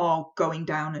or going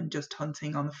down and just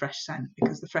hunting on the fresh scent,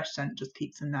 because the fresh scent just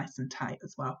keeps them nice and tight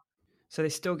as well. So they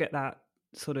still get that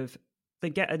sort of,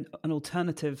 they get an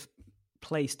alternative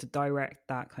place to direct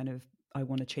that kind of, I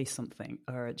want to chase something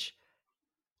urge.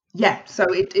 Yeah, so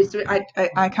it's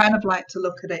I kind of like to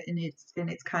look at it in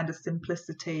its kind of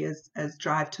simplicity as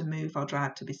drive to move or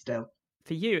drive to be still.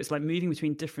 For you, it's like moving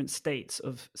between different states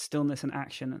of stillness and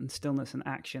action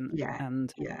Yeah,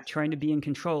 and yeah, trying to be in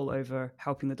control over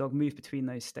helping the dog move between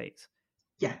those states.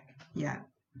 yeah.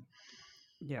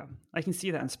 I can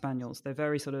see that in spaniels. They're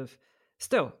very sort of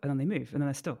still, and then they move, and then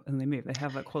they're still, and then they move. They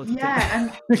have that quality.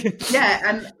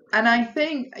 And I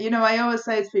think, you know, I always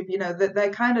say to people, you know, that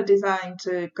they're kind of designed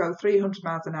to go 300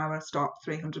 miles an hour, stop,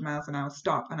 300 miles an hour,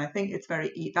 stop. And I think it's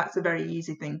that's a very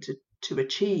easy thing to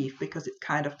achieve because it's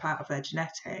kind of part of their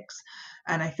genetics.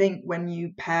 And I think when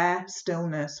you pair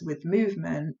stillness with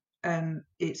movement,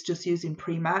 it's just using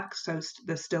pre-max, so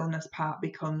the stillness part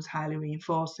becomes highly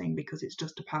reinforcing because it's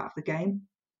just a part of the game.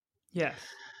 Yes.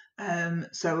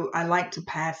 So I like to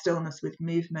pair stillness with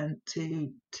movement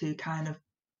to kind of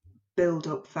build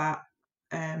up that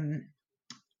kind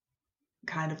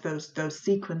of those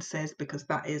sequences, because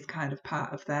that is kind of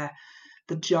part of the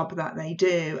job that they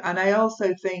do. And I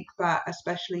also think that,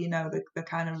 especially, you know, the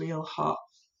kind of real hot,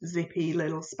 zippy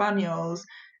little spaniels,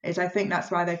 is I think that's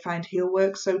why they find heel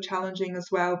work so challenging as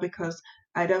well, because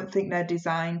I don't think they're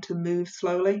designed to move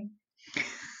slowly.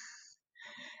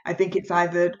 I think it's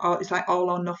like all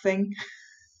or nothing.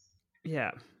 Yeah.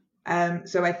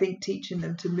 So I think teaching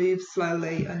them to move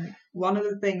slowly, and one of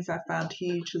the things I found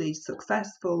hugely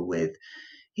successful with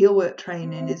heel work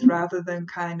training is, rather than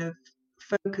kind of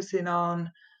focusing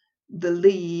on the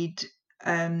lead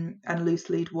and loose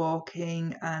lead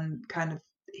walking and kind of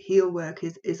heel work,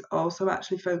 is also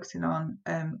actually focusing on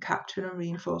capturing and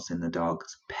reinforcing the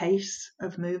dog's pace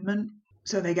of movement,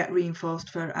 so they get reinforced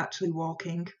for actually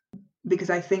walking.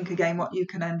 Because I think, again, what you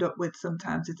can end up with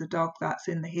sometimes is a dog that's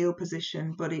in the heel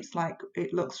position, but it's like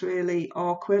it looks really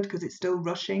awkward because it's still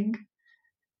rushing.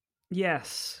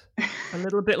 Yes. A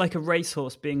little bit like a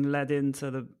racehorse being led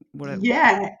into the whatever.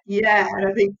 Yeah. And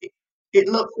I think it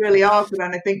looks really awkward,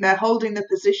 and I think they're holding the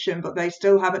position, but they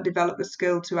still haven't developed the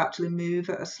skill to actually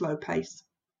move at a slow pace.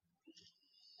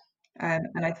 And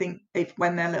I think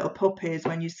when they're little puppies,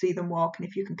 when you see them walking,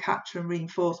 if you can capture and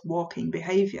reinforce walking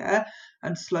behaviour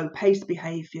and slow pace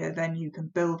behaviour, then you can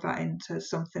build that into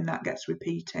something that gets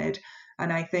repeated.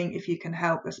 And I think if you can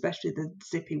help, especially the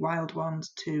zippy wild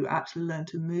ones, to actually learn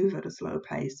to move at a slow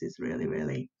pace, is really,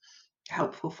 really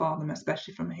helpful for them,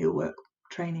 especially from a heel work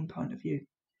training point of view.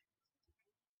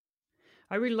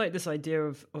 I really like this idea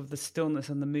of the stillness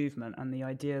and the movement, and the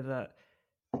idea that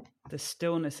the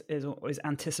stillness is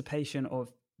anticipation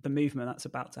of the movement that's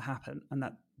about to happen, and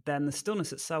that then the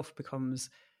stillness itself becomes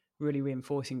really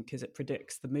reinforcing because it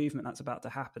predicts the movement that's about to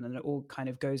happen, and it all kind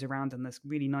of goes around in this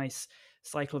really nice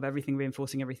cycle of everything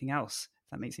reinforcing everything else,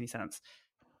 if that makes any sense.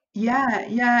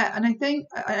 Yeah. And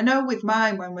I know with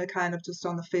mine, when we're kind of just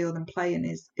on the field and playing,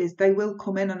 is they will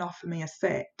come in and offer me a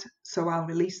sit, so I'll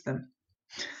release them.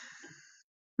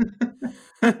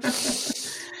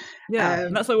 Yeah,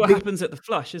 and that's like what happens at the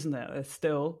flush, isn't it? They're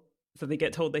still, so they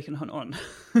get told they can hunt on.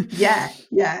 Yeah.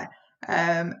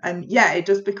 And yeah, it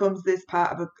just becomes this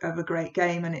part of a great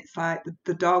game, and it's like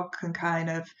the dog can kind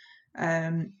of,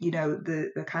 you know,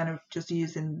 the kind of just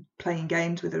using playing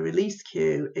games with a release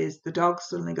cue is the dog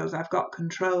suddenly goes, I've got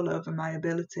control over my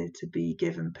ability to be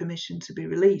given permission to be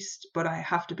released, but I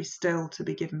have to be still to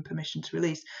be given permission to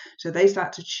release. So they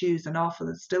start to choose and offer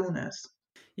the stillness.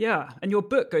 Yeah, and your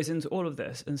book goes into all of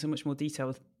this in so much more detail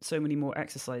with so many more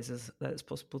exercises that it's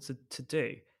possible to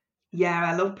do. Yeah,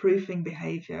 I love proofing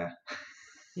behaviour.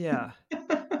 Yeah.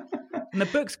 And the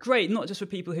book's great, not just for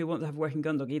people who want to have a working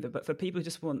gun dog either, but for people who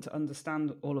just want to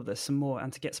understand all of this some more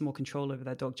and to get some more control over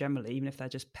their dog generally, even if they're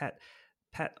just pet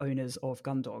owners of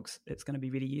gun dogs. It's going to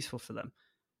be really useful for them.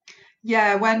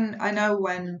 Yeah, when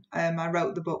I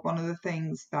wrote the book, one of the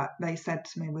things that they said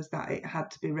to me was that it had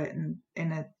to be written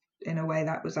in a way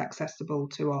that was accessible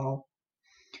to all.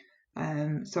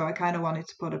 So I kind of wanted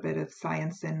to put a bit of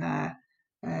science in there,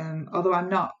 although I'm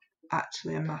not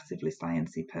actually a massively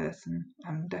sciencey person.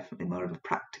 I'm definitely more of a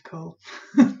practical,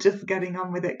 just getting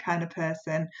on with it kind of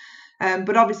person.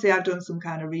 But obviously I've done some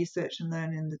kind of research and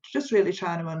learning, just really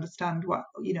trying to understand what,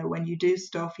 when you do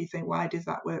stuff, you think, why does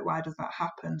that work? Why does that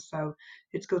happen? So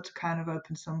it's good to kind of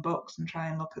open some books and try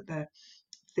and look at the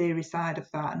theory side of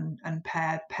that and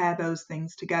pair those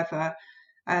things together.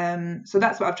 So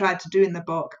that's what I've tried to do in the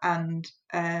book, and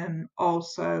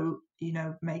also,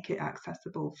 make it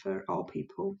accessible for all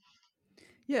people.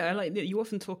 Yeah, I like that you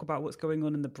often talk about what's going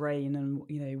on in the brain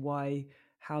and why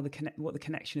what the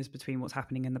connection is between what's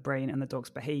happening in the brain and the dog's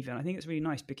behavior. And I think it's really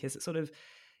nice because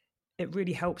it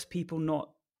really helps people not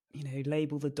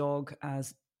label the dog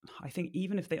as, I think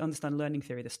even if they understand learning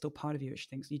theory, there's still part of you which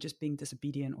thinks you're just being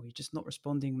disobedient or you're just not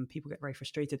responding, and people get very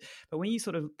frustrated. But when you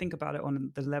sort of think about it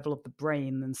on the level of the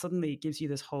brain, then suddenly it gives you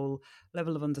this whole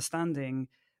level of understanding,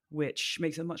 which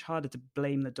makes it much harder to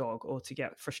blame the dog or to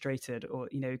get frustrated, or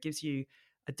it gives you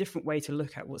a different way to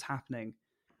look at what's happening.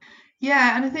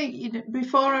 Yeah, and I think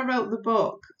before I wrote the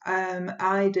book,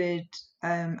 I'd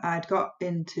got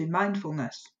into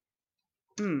mindfulness.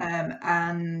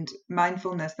 And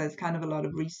mindfulness, there's kind of a lot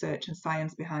of research and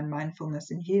science behind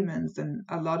mindfulness in humans, and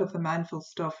a lot of the mindful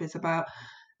stuff is about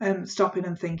stopping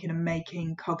and thinking and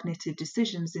making cognitive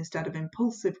decisions instead of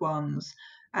impulsive ones.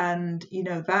 And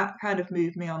that kind of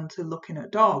moved me on to looking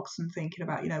at dogs and thinking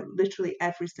about literally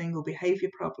every single behavior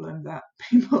problem that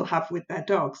people have with their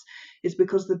dogs is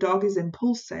because the dog is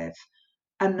impulsive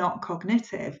and not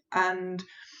cognitive. And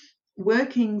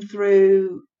working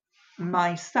through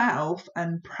myself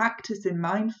and practicing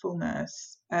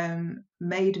mindfulness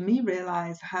made me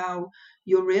realize how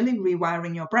you're really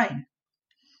rewiring your brain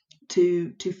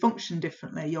to function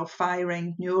differently. You're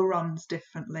firing neurons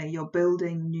differently, you're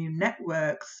building new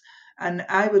networks. And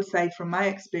I would say from my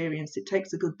experience, it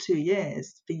takes a good 2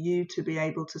 years for you to be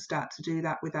able to start to do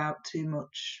that without too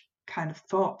much kind of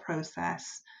thought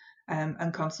process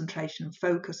and concentration and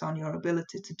focus on your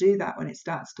ability to do that when it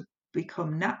starts to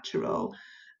become natural.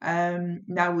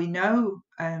 Now we know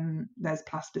there's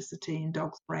plasticity in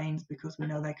dogs' brains because we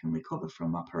know they can recover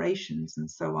from operations and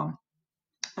so on,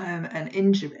 and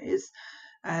injuries.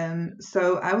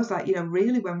 So I was like,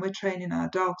 really, when we're training our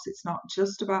dogs, it's not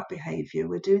just about behavior.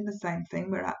 We're doing the same thing.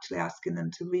 We're actually asking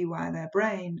them to rewire their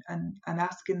brain and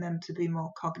asking them to be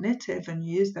more cognitive and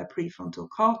use their prefrontal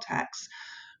cortex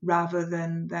rather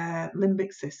than their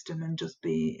limbic system and just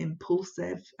be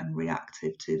impulsive and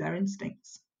reactive to their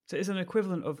instincts. So it's an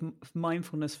equivalent of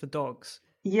mindfulness for dogs.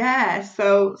 Yeah,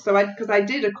 so because I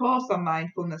did a course on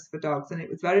mindfulness for dogs, and it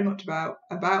was very much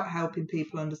about helping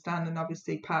people understand, and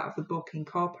obviously part of the book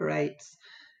incorporates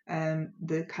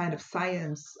the kind of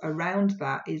science around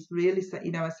that. Is really,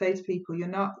 I say to people,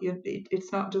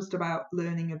 it's not just about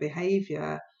learning a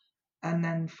behavior and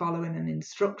then following an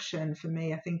instruction. For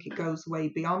me, I think it goes way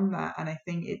beyond that, and I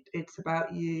think it's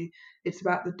about the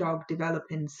dog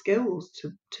developing skills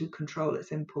to control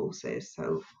its impulses.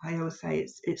 So I always say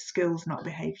it's skills, not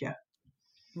behavior.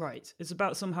 Right. It's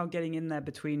about somehow getting in there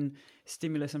between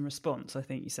stimulus and response, I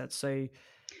think you said. So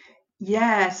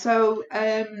yeah, so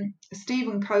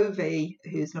Stephen Covey,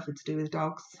 who's nothing to do with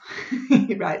dogs,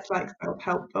 he writes like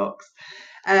self-help books.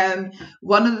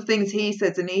 One of the things he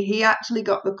says, and he actually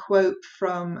got the quote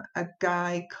from a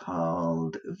guy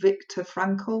called Viktor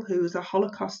Frankl, who was a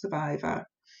Holocaust survivor.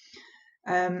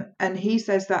 And he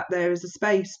says that there is a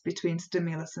space between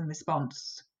stimulus and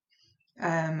response.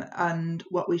 And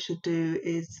what we should do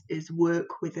is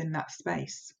work within that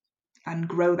space and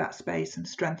grow that space and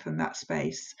strengthen that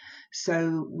space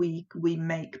so we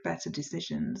make better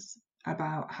decisions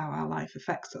about how our life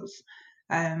affects us.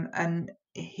 And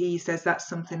he says that's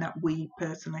something that we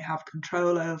personally have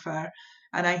control over.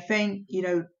 And I think,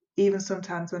 even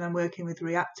sometimes when I'm working with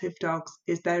reactive dogs,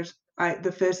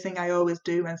 the first thing I always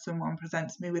do when someone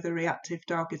presents me with a reactive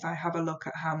dog is I have a look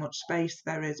at how much space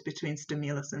there is between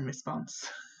stimulus and response.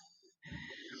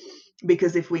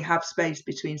 Because if we have space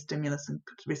between stimulus and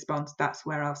response, that's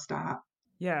where I'll start.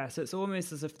 Yeah, so it's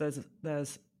almost as if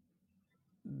there's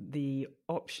the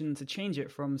option to change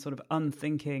it from sort of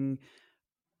unthinking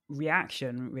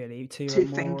reaction, really, to a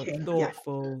more thinking,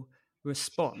 thoughtful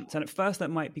response. And at first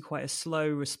that might be quite a slow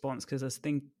response because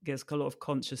there's a lot of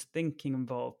conscious thinking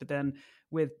involved, but then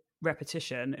with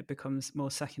repetition it becomes more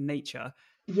second nature.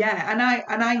 Yeah,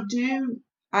 and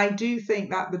I do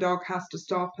think that the dog has to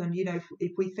stop, and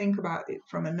if we think about it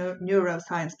from a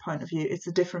neuroscience point of view, it's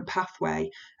a different pathway,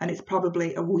 and it's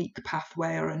probably a weak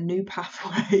pathway or a new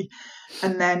pathway,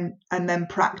 and then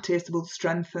practice will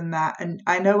strengthen that. And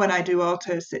I know when I do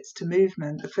auto sits to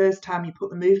movement, the first time you put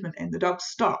the movement in, the dog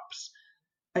stops,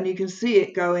 and you can see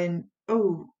it going,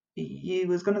 oh, you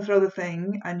was going to throw the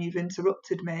thing and you've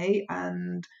interrupted me.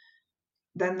 And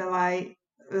then they're like,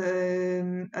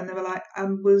 and they were like, I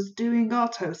was doing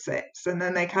auto sits. And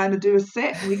then they kind of do a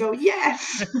sit and we go,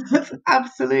 yes,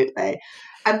 absolutely.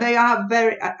 And they are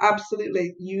very,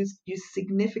 absolutely, you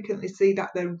significantly see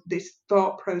that this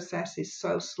thought process is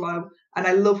so slow. And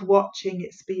I love watching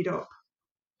it speed up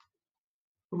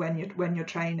when you're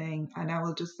training. And I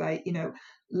will just say,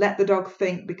 let the dog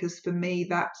think, because for me,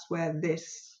 that's where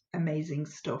this amazing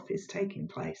stuff is taking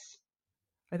place.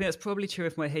 I think that's probably true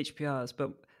of my HPRs,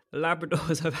 but the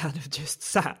Labradors I've had have just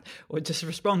sat or just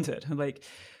responded.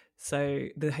 So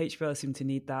the HPRs seem to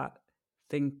need that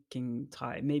thinking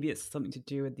time. Maybe it's something to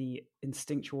do with the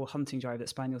instinctual hunting drive that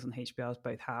Spaniels and HPRs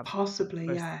both have. Possibly,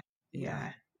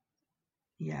 yeah.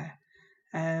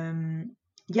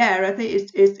 I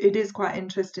think it is quite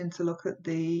interesting to look at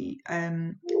the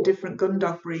different gun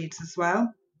dog breeds as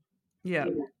well. Yeah.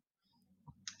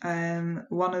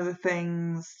 One of the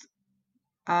things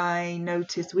I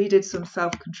noticed, we did some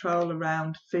self-control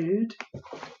around food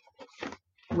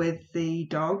with the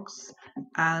dogs,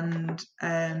 and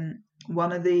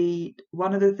one of the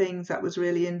things that was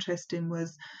really interesting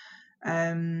was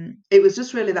it was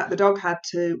just really that the dog had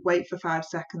to wait for 5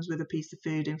 seconds with a piece of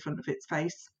food in front of its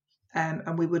face,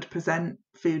 and we would present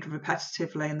food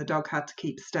repetitively, and the dog had to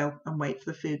keep still and wait for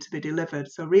the food to be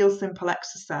delivered. So real simple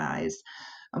exercise.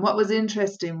 And what was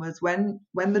interesting was when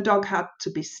the dog had to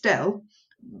be still,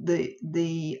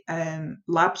 the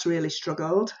labs really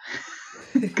struggled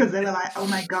because they were like, oh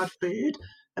my God, food.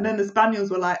 And then the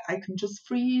Spaniels were like, I can just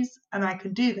freeze and I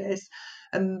can do this.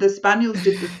 And the Spaniels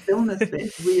did the stillness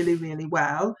bit really, really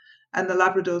well. And the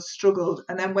Labradors struggled.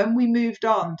 And then when we moved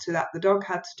on to that, the dog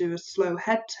had to do a slow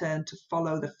head turn to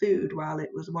follow the food while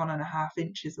it was 1.5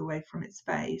 inches away from its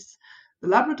face. The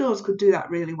Labradors could do that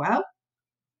really well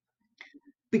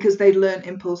because they'd learned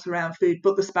impulse around food,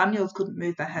 but the Spaniels couldn't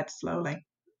move their head slowly.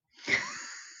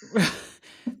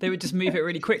 They would just move it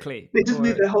really quickly. They just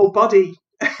moved their whole body.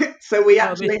 So we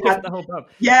actually had the whole body.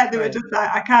 Yeah, they were just like,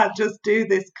 I can't just do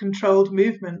this controlled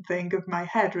movement thing of my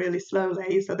head really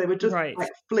slowly. So they would just like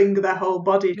fling their whole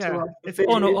body towards the food.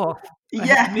 On or off.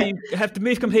 I have to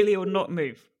move completely or not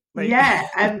move.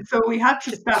 And so we had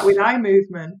to start with eye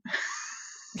movement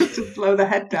to slow the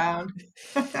head down.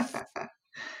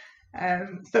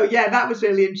 That was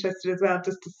really interesting as well,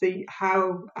 just to see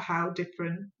how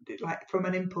different, like from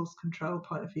an impulse control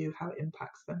point of view, how it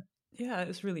impacts them. Yeah,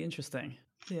 it's really interesting.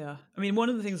 Yeah, I mean, one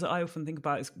of the things that I often think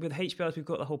about is with HPRs, we've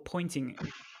got the whole pointing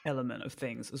element of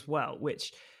things as well,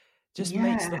 which just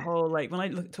makes the whole, like when I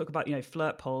talk about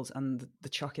flirt poles and the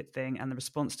chuck it thing and the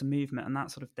response to movement and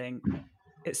that sort of thing,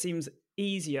 it seems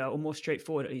easier or more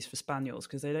straightforward, at least for Spaniels,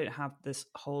 because they don't have this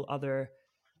whole other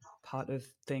part of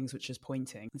things which is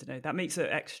pointing. I don't know, that makes it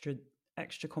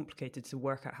extra complicated to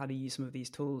work out how to use some of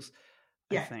these tools.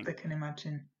 I think I can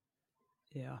imagine.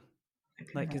 Yeah,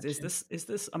 like is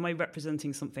this am I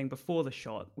representing something before the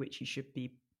shot which you should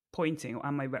be pointing, or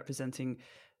am I representing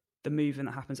the movement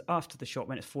that happens after the shot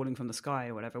when it's falling from the sky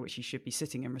or whatever, which you should be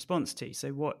sitting in response to? So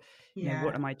what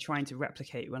am I trying to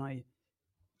replicate when I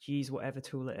use whatever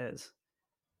tool it is?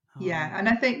 And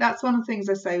I think that's one of the things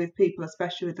I say with people,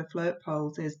 especially with the flirt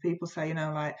poles, is people say,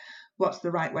 like, what's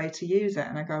the right way to use it?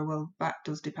 And I go, well, that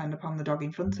does depend upon the dog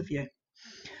in front of you.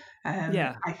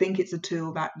 I think it's a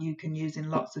tool that you can use in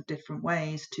lots of different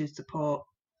ways to support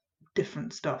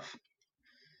different stuff.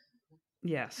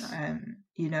 Yes.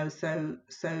 So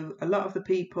a lot of the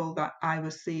people that I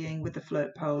was seeing with the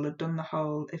flirt pole had done the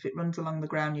whole, if it runs along the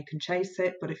ground, you can chase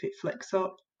it, but if it flicks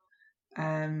up,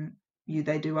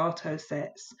 they do auto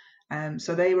sits.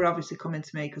 So they were obviously coming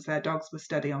to me because their dogs were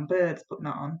steady on birds, but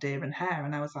not on deer and hare.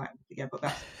 And I was like, yeah, but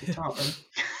that's what we taught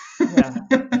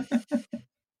them.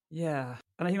 Yeah.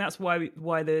 And I think that's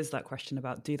why there is that question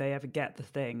about, do they ever get the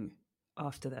thing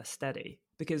after they're steady?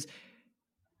 Because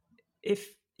if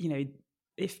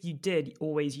you did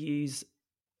always use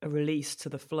a release to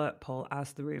the flirt pole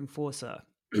as the reinforcer,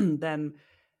 then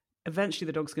eventually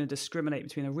the dog's going to discriminate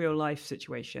between a real life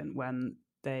situation when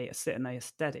they are sitting, they are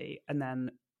steady, and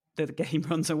then the game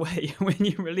runs away when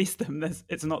you release them.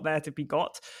 It's not there to be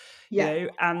got,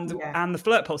 and the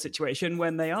flirt pole situation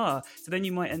when they are. So then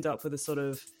you might end up with a sort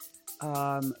of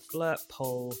flirt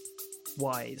pole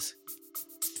wise.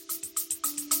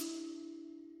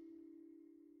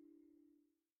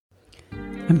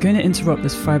 I'm going to interrupt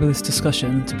this fabulous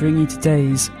discussion to bring you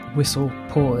today's Whistle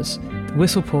Pause. The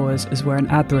Whistle Pause is where an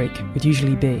ad break would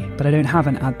usually be, but I don't have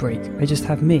an ad break. I just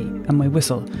have me and my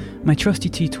whistle, my trusty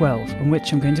T12, on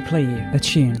which I'm going to play you a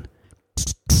tune.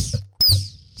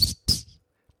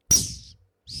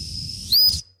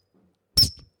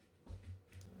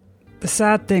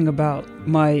 sad thing about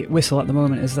my whistle at the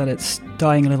moment is that it's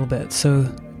dying a little bit, so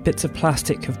bits of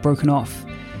plastic have broken off.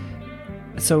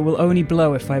 So it will only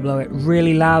blow if I blow it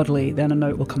really loudly, then a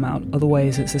note will come out.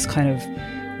 Otherwise, it's this kind of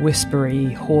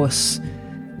whispery, hoarse,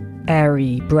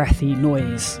 airy, breathy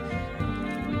noise.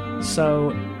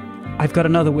 So I've got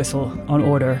another whistle on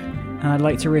order, and I'd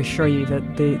like to reassure you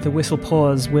that the whistle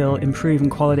pause will improve in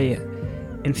quality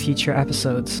in future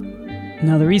episodes.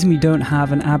 Now, the reason we don't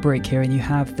have an ad break here and you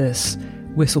have this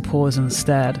whistle pause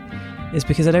instead is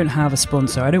because I don't have a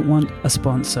sponsor. I don't want a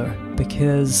sponsor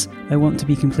because I want to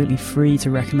be completely free to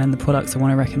recommend the products I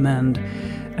want to recommend,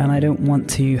 and I don't want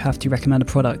to have to recommend a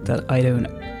product that I don't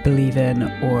believe in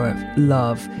or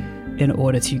love in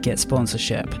order to get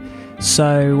sponsorship.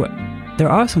 So there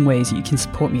are some ways that you can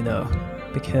support me though,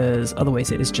 because otherwise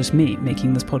it is just me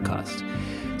making this podcast.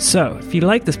 So if you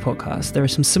like this podcast, there are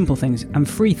some simple things and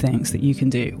free things that you can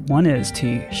do. One is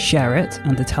to share it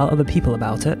and to tell other people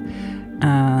about it,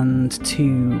 and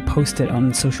to post it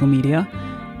on social media,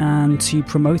 and to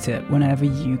promote it whenever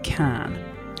you can.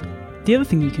 The other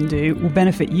thing you can do will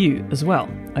benefit you as well,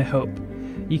 I hope.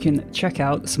 You can check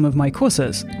out some of my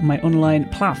courses on my online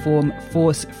platform,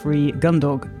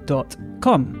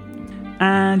 forcefreegundog.com.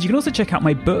 And you can also check out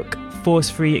my book,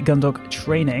 Force Free Gundog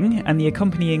Training, and the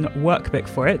accompanying workbook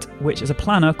for it, which is a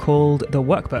planner called The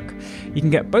Workbook. You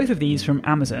can get both of these from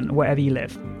Amazon, wherever you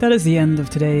live. That is the end of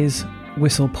today's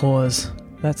whistle pause.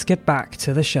 Let's get back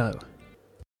to the show.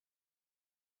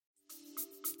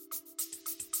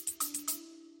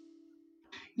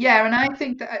 Yeah, and I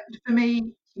think that for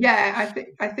me, I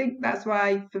think that's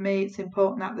why for me it's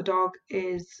important that the dog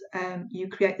is you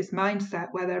create this mindset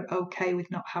where they're okay with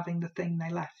not having the thing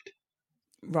they left.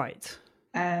 Right.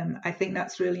 I think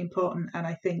that's really important, and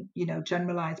I think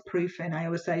generalized proofing. I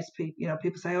always say to people,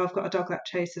 people say, "Oh, I've got a dog that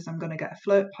chases, I'm going to get a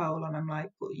flirt pole," and I'm like,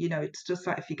 well, it's just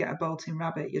like if you get a bolting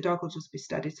rabbit, your dog will just be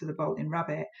steady to the bolting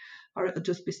rabbit, or it'll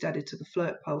just be steady to the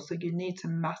flirt pole. So you need to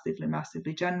massively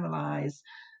generalize.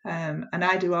 And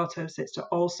I do auto sits to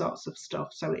all sorts of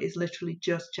stuff, so it is literally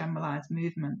just generalized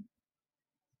movement.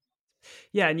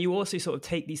 Yeah, and you also sort of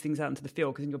take these things out into the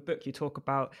field, because in your book you talk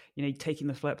about, taking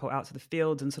the flirt pole out to the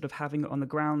field and sort of having it on the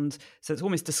ground, so it's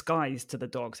almost disguised to the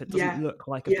dog, so it doesn't look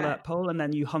like a flirt pole, and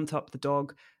then you hunt up the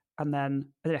dog, and then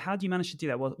how do you manage to do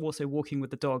that while also walking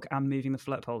with the dog and moving the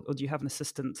flirt pole, or do you have an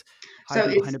assistant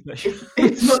hiding behind a bush?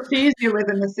 It's much easier with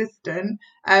an assistant,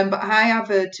 but I have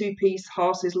a 2-piece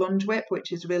horse's lunge whip,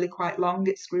 which is really quite long.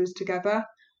 It screws together,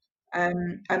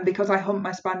 and because I hunt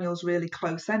my spaniels really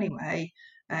close anyway,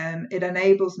 it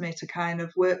enables me to kind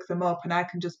of work them up, and I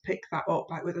can just pick that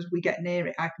up. Like as we get near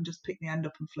it, I can just pick the end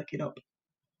up and flick it up.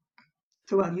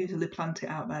 So I'll usually plant it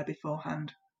out there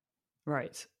beforehand.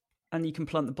 Right. And you can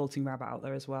plant the bolting rabbit out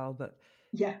there as well. But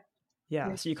yeah.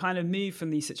 So you kind of move from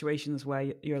these situations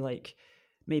where you're like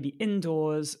maybe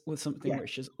indoors with something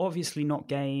which is obviously not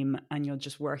game, and you're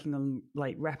just working on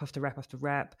like rep after rep after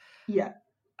rep. Yeah.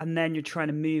 And then you're trying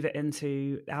to move it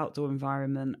into the outdoor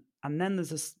environment. And then there's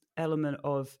this element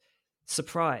of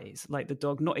surprise, like the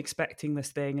dog not expecting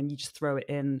this thing, and you just throw it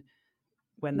in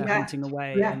when they're hunting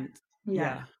away.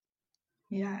 Yeah.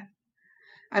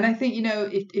 And I think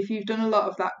if you've done a lot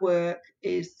of that work,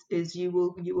 is you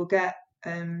will get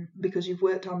because you've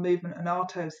worked on movement and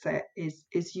auto set,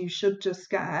 is you should just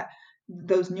get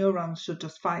those neurons should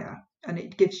just fire, and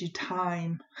it gives you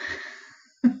time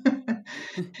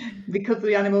because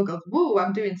the animal goes, "Whoa,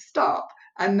 I'm doing stop."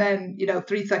 And then,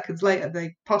 3 seconds later,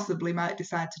 they possibly might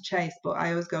decide to chase. But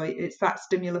I always go, it's that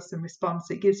stimulus and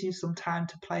response. It gives you some time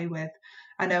to play with.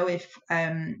 I know if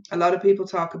a lot of people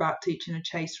talk about teaching a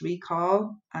chase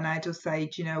recall, and I just say,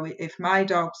 if my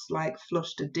dog's like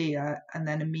flushed a deer and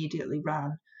then immediately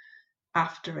ran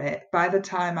after it, by the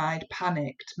time I'd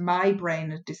panicked, my brain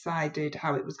had decided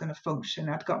how it was going to function.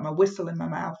 I'd got my whistle in my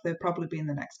mouth. They'd probably be in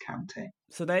the next county.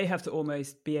 So they have to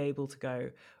almost be able to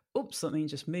go, oops, something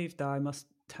just moved there, I must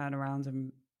turn around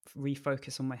and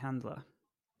refocus on my handler.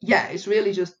 Yeah, it's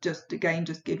really just again,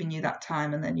 just giving you that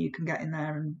time, and then you can get in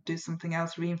there and do something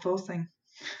else, reinforcing.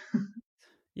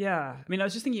 Yeah, I mean, I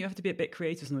was just thinking you have to be a bit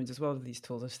creative sometimes as well with these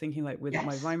tools. I was thinking like with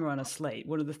my Weimaraner Slate,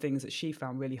 one of the things that she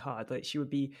found really hard, like she would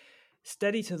be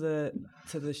steady to the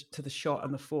shot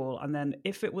and the fall, and then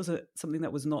if it was something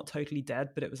that was not totally dead,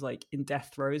 but it was like in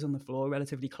death throes on the floor,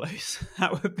 relatively close,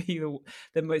 that would be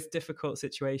the most difficult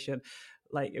situation.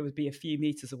 Like it would be a few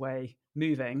meters away,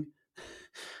 moving.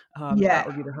 That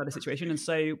would be the hardest situation. And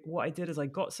so what I did is I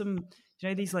got some,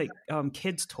 these like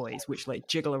kids toys which like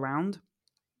jiggle around,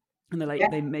 And they like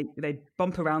Yeah. they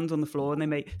bump around on the floor,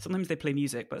 and sometimes they play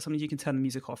music, but sometimes you can turn the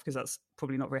music off because that's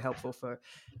probably not very helpful for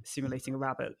simulating a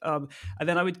rabbit. And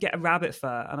then I would get a rabbit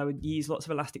fur, and I would use lots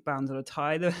of elastic bands, and I'd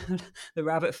tie the the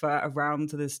rabbit fur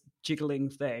around to this jiggling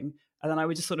thing, and then I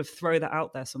would just sort of throw that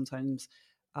out there sometimes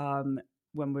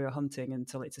when we were hunting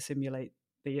until to simulate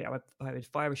I would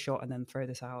fire a shot and then throw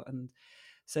this out, and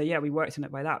so yeah, we worked on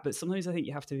it by that. But sometimes I think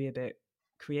you have to be a bit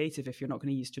creative if you're not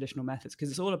going to use traditional methods,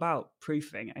 because it's all about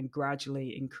proofing and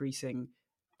gradually increasing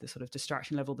the sort of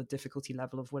distraction level, the difficulty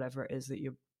level of whatever it is that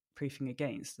you're proofing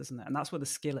against, isn't it? And that's where the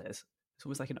skill is. It's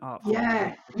almost like an art form.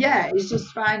 Yeah, it's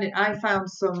just finding. I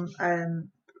found some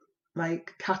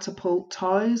like catapult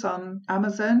toys on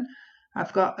Amazon.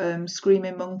 I've got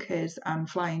screaming monkeys and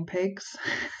flying pigs.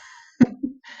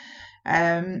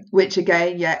 Which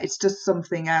again, yeah, it's just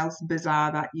something else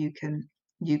bizarre that you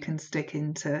can stick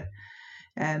into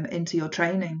your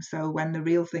training. So when the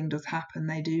real thing does happen,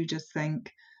 they do just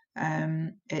think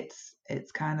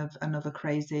it's kind of another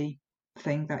crazy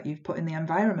thing that you've put in the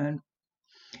environment.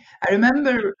 I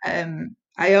remember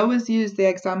I always use the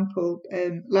example,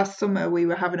 last summer we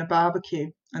were having a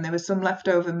barbecue and there was some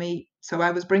leftover meat. So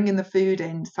I was bringing the food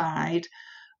inside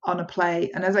on a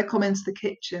plate, and as I come into the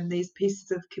kitchen, these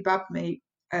pieces of kebab meat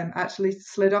actually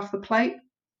slid off the plate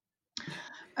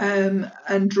and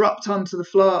dropped onto the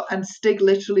floor, and Stig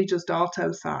literally just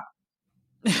auto sat.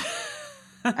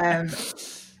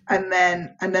 And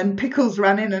then Pickles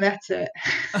ran in and ate it.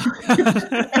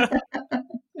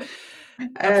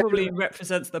 That probably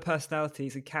represents the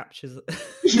personalities and captures it.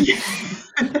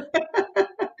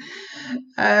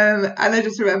 And I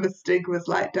just remember Stig was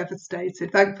like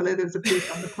devastated. Thankfully, there was a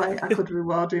piece on the plate I could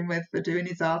reward him with for doing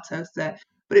his auto set.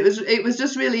 But it was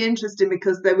just really interesting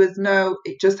because there was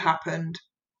it just happened.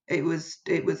 It was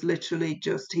literally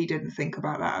just, he didn't think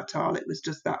about that at all. It was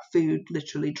just that food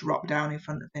literally dropped down in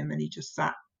front of him and he just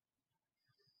sat.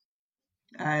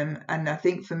 And I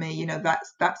think for me,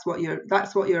 that's what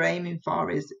you're aiming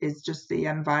for is just the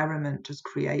environment just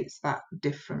creates that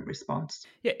different response.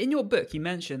 Yeah, in your book you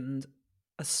mentioned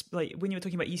like when you were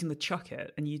talking about using the chuck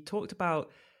it, and you talked about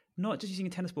not just using a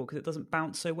tennis ball because it doesn't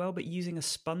bounce so well, but using a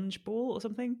sponge ball or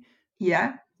something.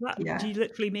 Yeah. Do you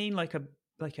literally mean like a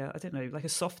I don't know, like a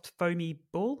soft foamy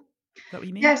ball? Is that what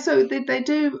you mean? Yeah, so they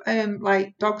do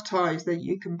like dog toys that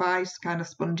you can buy kind of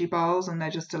spongy balls, and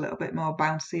they're just a little bit more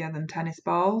bouncier than tennis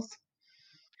balls.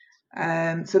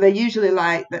 So they're usually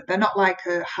like that. They're not like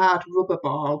a hard rubber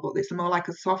ball, but it's more like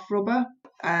a soft rubber.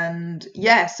 And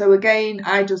yeah, so again,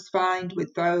 I just find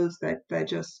with those that they're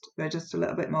just a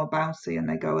little bit more bouncy and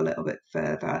they go a little bit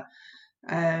further.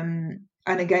 And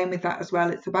again, with that as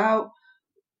well, it's about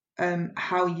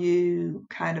how you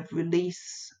kind of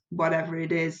release whatever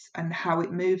it is and how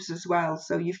it moves as well.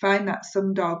 So you find that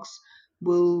some dogs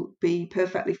will be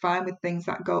perfectly fine with things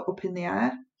that go up in the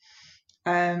air.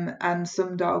 And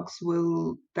some dogs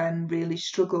will then really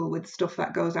struggle with stuff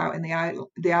that goes out in the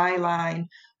eye line.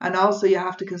 And also you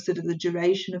have to consider the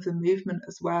duration of the movement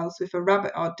as well. So if a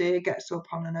rabbit or deer gets up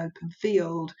on an open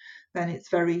field, then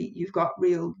you've got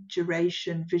real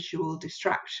duration, visual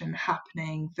distraction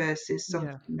happening versus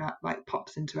something that like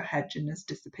pops into a hedge and has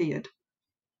disappeared.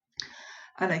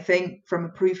 And I think from a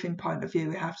proofing point of view,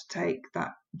 we have to take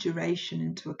that duration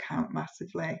into account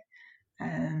massively.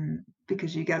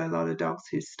 Because you get a lot of dogs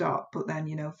who stop, but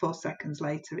then 4 seconds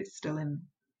later it's still in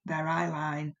their eye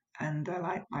line and they're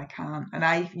like, I can't. And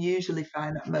I usually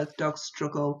find that most dogs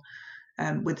struggle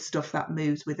with stuff that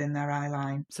moves within their eye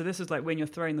line. So this is like when you're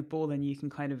throwing the ball, then you can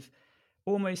kind of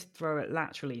almost throw it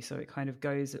laterally, so it kind of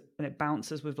goes and it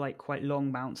bounces with like quite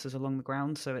long bounces along the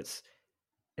ground, so it's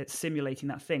simulating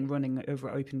that thing running over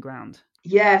open ground.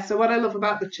 Yeah, so what I love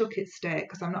about the chuck it stick,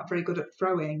 because I'm not very good at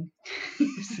throwing,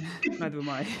 neither am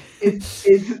I,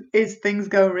 is things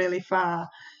go really far.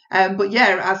 But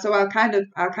yeah, so I'll kind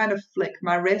of flick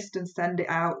my wrist and send it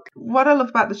out. What I love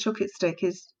about the chuck it stick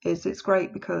is it's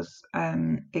great because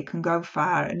it can go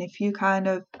far, and if you kind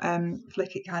of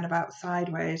flick it kind of out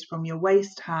sideways from your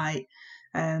waist height,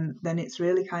 then it's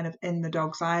really kind of in the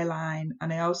dog's eye line.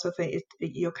 And I also think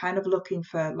you're kind of looking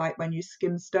for, like when you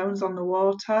skim stones on the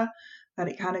water, that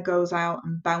it kind of goes out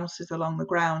and bounces along the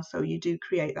ground, so you do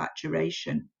create that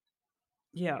duration.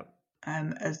 Yeah.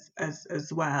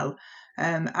 As well.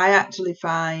 I actually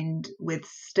find with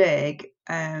Stig,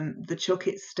 the chuck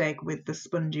it stick with the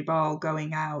spongy ball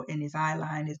going out in his eye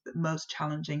line is the most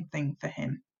challenging thing for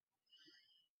him.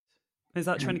 Is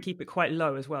that trying to keep it quite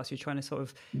low as well? So you're trying to sort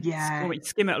of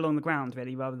skim it along the ground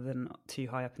really, rather than too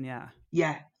high up in the air.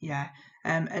 Yeah.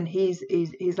 And he's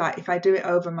like, if I do it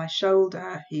over my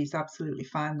shoulder, he's absolutely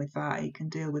fine with that. He can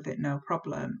deal with it, no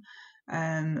problem.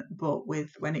 But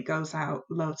when it goes out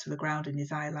low to the ground in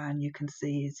his eye line, you can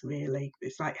see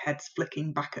it's like heads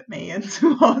flicking back at me and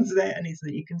towards it, and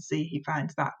you can see he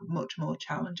finds that much more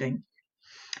challenging.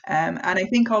 And I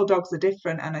think all dogs are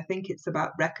different, and I think it's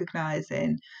about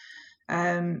recognizing.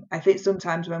 I think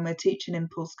sometimes when we're teaching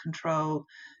impulse control,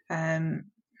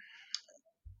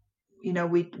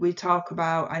 we talk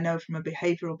about, I know from a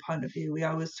behavioural point of view, we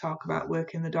always talk about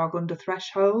working the dog under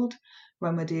threshold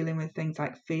when we're dealing with things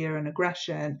like fear and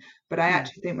aggression. But I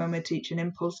actually think when we're teaching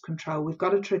impulse control, we've got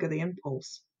to trigger the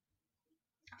impulse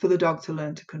for the dog to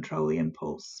learn to control the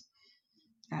impulse.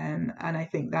 And I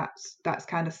think that's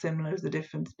kind of similar as the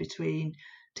difference between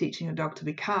teaching a dog to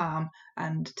be calm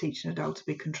and teaching a dog to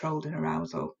be controlled in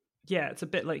arousal. Yeah, it's a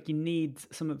bit like you need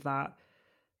some of that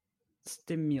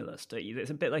stimulus, don't you?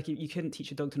 It's a bit like you couldn't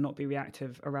teach a dog to not be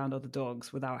reactive around other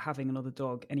dogs without having another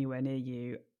dog anywhere near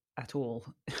you at all.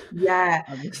 Yeah,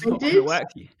 it's not going to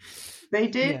work for you. They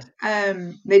did.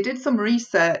 Yeah. They did some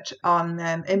research on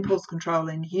impulse control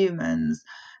in humans,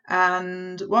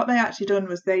 and what they actually done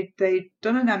was they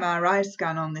done an MRI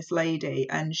scan on this lady,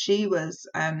 and she was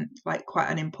like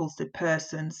quite an impulsive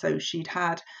person. So she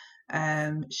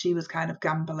was kind of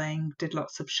gambling, did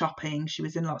lots of shopping. She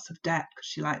was in lots of debt because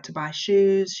she liked to buy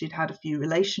shoes. She'd had a few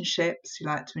relationships. She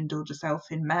liked to indulge herself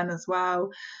in men as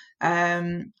well.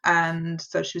 And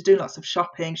so she was doing lots of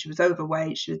shopping. She was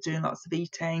overweight. She was doing lots of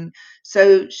eating.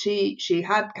 So she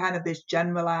had kind of this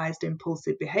generalized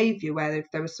impulsive behavior where if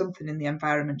there was something in the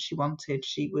environment she wanted,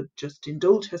 she would just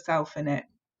indulge herself in it.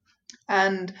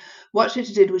 And what she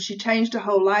did was she changed her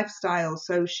whole lifestyle.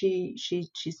 So she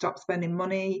stopped spending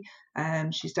money.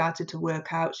 She started to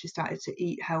work out. She started to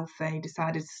eat healthy.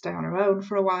 Decided to stay on her own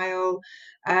for a while.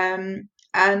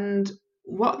 And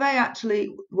what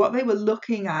they were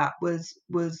looking at was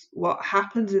what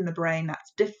happens in the brain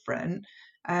that's different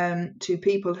to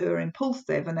people who are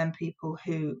impulsive and then people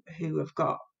who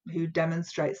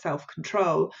demonstrate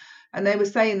self-control. And they were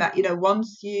saying that,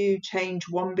 once you change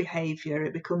one behavior,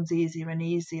 it becomes easier and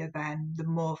easier then the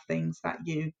more things that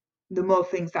you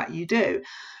do.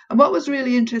 And what was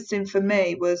really interesting for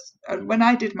me was when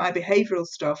I did my behavioral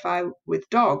stuff with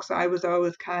dogs, I was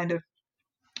always kind of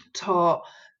taught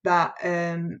that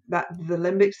the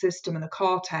limbic system and the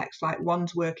cortex, like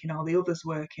one's working or the other's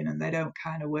working, and they don't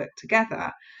kind of work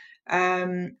together.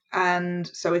 And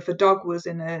so if a dog was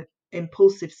in a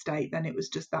impulsive state, then it was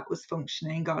just that was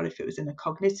functioning, or if it was in a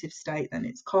cognitive state, then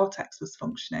its cortex was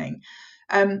functioning.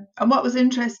 And what was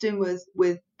interesting was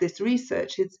with this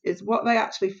research is what they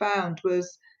actually found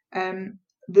was the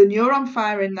neuron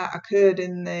firing that occurred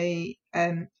in the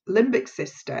limbic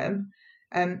system.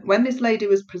 When this lady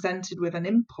was presented with an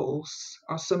impulse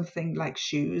or something like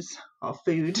shoes or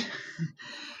food,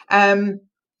 the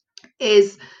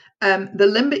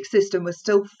limbic system was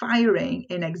still firing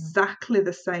in exactly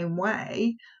the same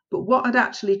way, but what had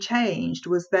actually changed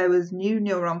was there was new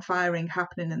neuron firing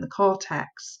happening in the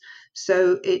cortex.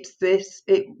 So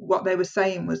what they were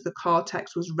saying was the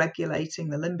cortex was regulating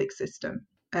the limbic system.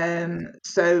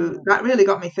 So that really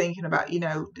got me thinking about,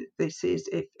 this is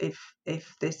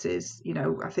if this is,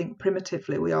 I think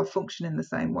primitively we all function in the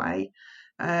same way.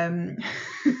 From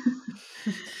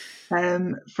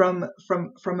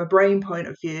a brain point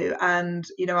of view, and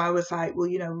I was like, well,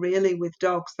 really with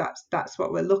dogs, that's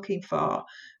what we're looking for,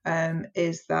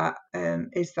 is that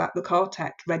the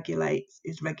cortex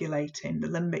is regulating the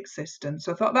limbic system.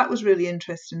 So I thought that was really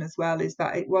interesting as well, is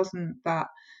that it wasn't that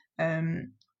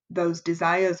those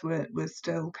desires were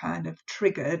still kind of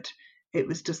triggered, it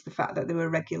was just the fact that they were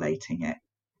regulating it.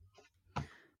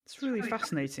 It's really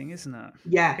fascinating, isn't it?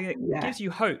 Yeah. It gives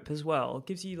you hope as well. It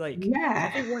gives you I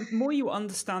think the more you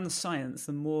understand the science,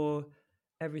 the more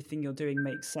everything you're doing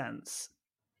makes sense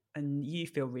and you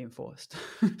feel reinforced.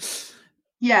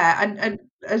 Yeah, and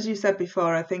as you said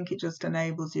before, I think it just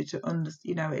enables you to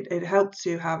it helps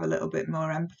you have a little bit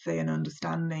more empathy and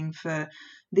understanding for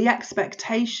the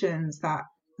expectations that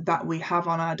we have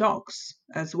on our dogs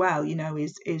as well.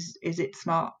 Is it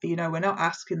smart? We're not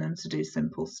asking them to do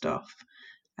simple stuff.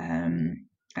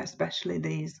 Especially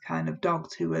these kind of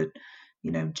dogs who are,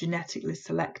 genetically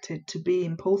selected to be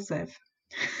impulsive,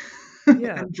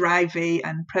 and drivey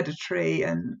and predatory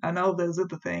and all those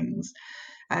other things.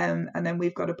 And then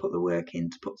we've got to put the work in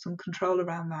to put some control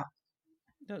around that.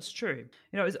 That's true.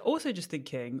 I was also just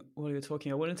thinking while you were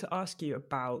talking, I wanted to ask you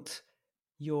about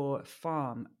your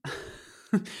farm.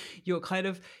 In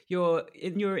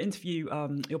your interview,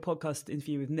 your podcast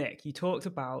interview with Nick, you talked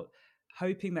about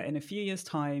hoping that in a few years'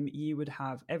 time you would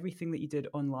have everything that you did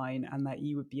online and that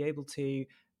you would be able to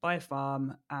buy a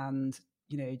farm and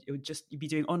you'd be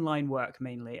doing online work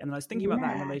mainly. And I was thinking about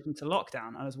that in Yeah. relation to lockdown.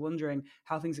 And I was wondering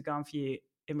how things have gone for you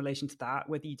in relation to that,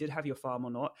 whether you did have your farm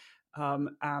or not,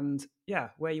 and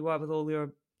where you are with all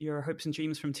your hopes and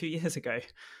dreams from 2 years ago.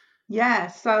 Yeah,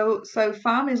 so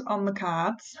farm is on the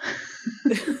cards.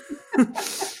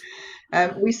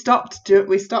 We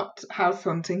stopped house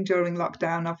hunting during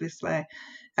lockdown, obviously.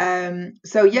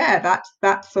 So yeah,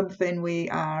 that's something we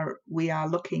are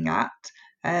looking at.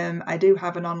 I do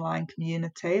have an online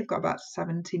community. I've got about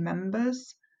 70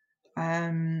 members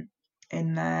in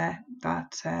there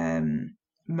that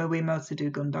we mostly do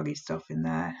gun doggy stuff in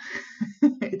there.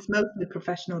 It's mostly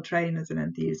professional trainers and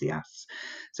enthusiasts.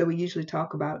 So we usually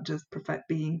talk about just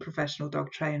being professional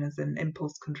dog trainers and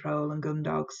impulse control and gun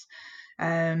dogs.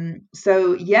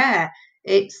 So yeah,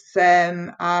 it's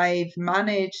I've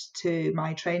managed to,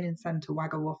 my training centre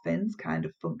Wagga-Wuffins kind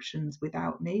of functions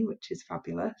without me, which is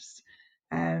fabulous.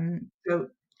 So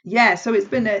yeah, so it's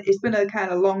been a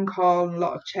kind of long haul and a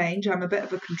lot of change. I'm a bit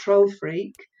of a control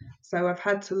freak, so I've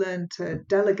had to learn to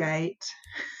delegate.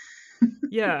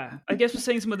 Yeah, I guess we're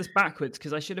saying some of this backwards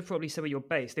because I should have probably said where you're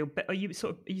based. Are you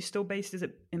still based? Is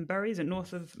it in Bury? Is it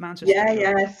north of Manchester?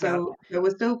 Yeah. So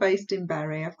we're still based in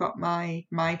Bury. I've got my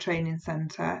training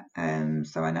centre.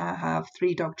 So I now have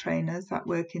 3 dog trainers that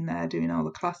work in there doing all the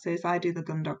classes. I do the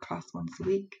gun dog class once a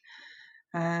week.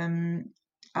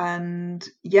 And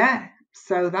yeah,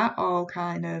 so that all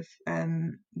kind of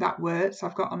that works.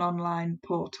 I've got an online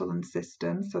portal and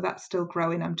system, so that's still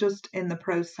growing. I'm just in the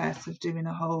process of doing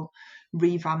a whole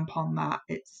revamp on that.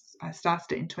 I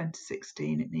started it in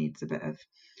 2016. It needs a bit of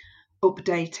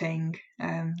updating.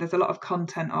 There's a lot of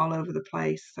content all over the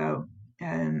place, so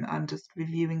I'm just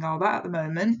reviewing all that at the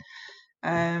moment.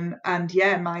 And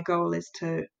yeah, my goal is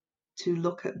to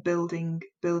look at building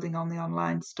on the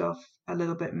online stuff a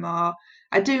little bit more.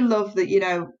 I do love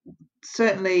that,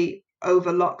 certainly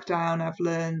over lockdown I've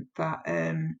learned that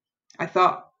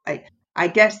I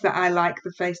guess that I like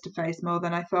the face-to-face more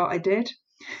than I thought I did.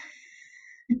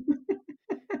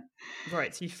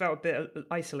 Right, so you felt a bit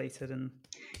isolated and...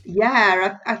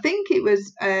 Yeah, I think it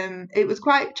was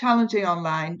quite challenging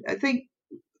online. I think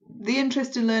the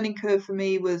interesting learning curve for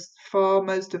me was for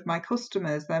most of my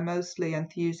customers. They're mostly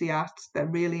enthusiasts. They're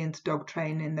really into dog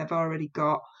training. They've already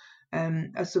got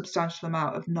a substantial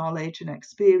amount of knowledge and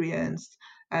experience.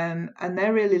 And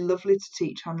they're really lovely to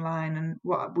teach online. And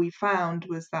what we found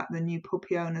was that the new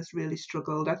puppy owners really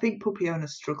struggled. I think puppy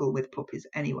owners struggle with puppies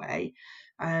anyway.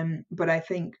 But I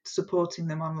think supporting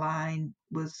them online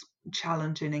was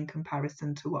challenging in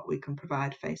comparison to what we can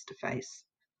provide face to face.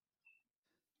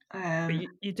 But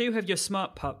you do have your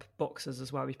Smart Pup boxes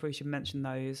as well. We probably should mention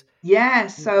those. Yeah,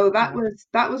 so that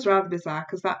was rather bizarre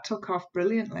because that took off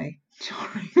brilliantly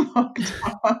during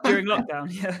lockdown. During lockdown,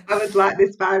 yeah. I was like,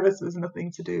 this virus was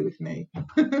nothing to do with me.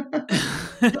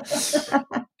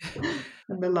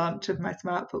 And the launch of my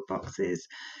Smart Pup boxes.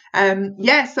 So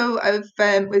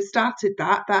we've started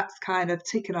that. That's kind of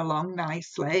ticking along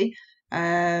nicely.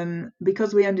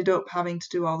 Because we ended up having to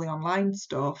do all the online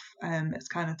stuff, it's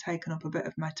kind of taken up a bit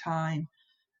of my time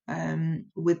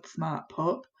with Smart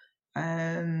Pup.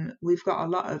 We've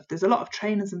got there's a lot of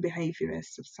trainers and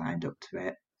behaviourists have signed up to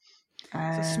it.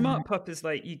 So Smart Pup is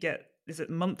like is it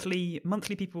monthly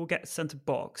people will get sent a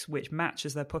box which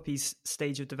matches their puppy's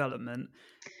stage of development,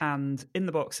 and in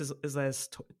the box is there's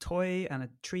toy and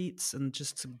treats and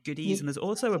just some goodies, and there's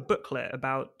also a booklet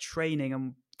about training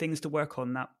and things to work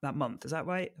on that month. Is that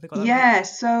right? Have I got that right?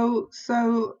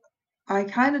 So I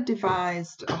kind of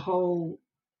devised a whole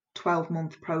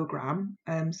 12-month program.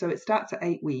 So it starts at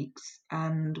 8 weeks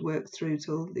and works through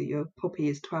till your puppy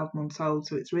is 12 months old.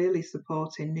 So it's really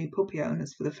supporting new puppy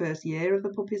owners for the first year of the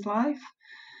puppy's life.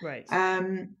 Right.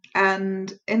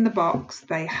 And in the box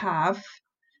they have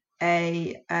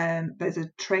there's a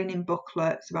training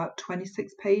booklet. It's about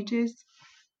 26 pages.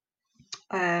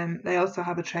 They also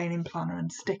have a training planner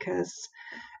and stickers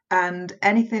and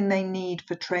anything they need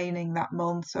for training that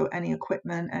month. So any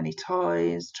equipment, any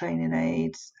toys, training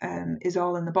aids, is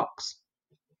all in the box.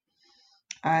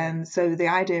 So the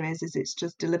idea is it's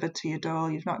just delivered to your door.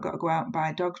 You've not got to go out and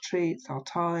buy dog treats or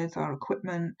toys or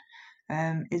equipment.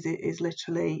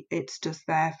 It's just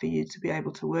there for you to be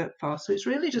able to work for. So it's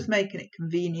really just making it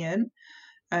convenient.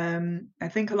 I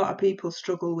think a lot of people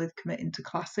struggle with committing to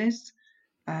classes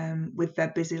with their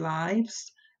busy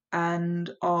lives, and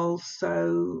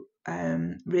also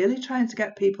really trying to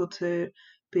get people to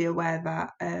be aware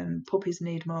that puppies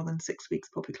need more than 6 weeks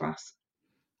puppy class.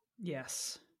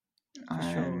 Yes, for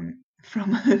sure.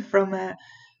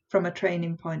 From a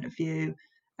training point of view.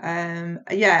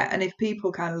 Yeah, and if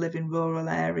people kind of live in rural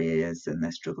areas and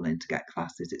they're struggling to get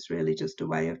classes, it's really just a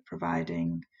way of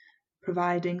providing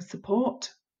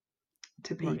support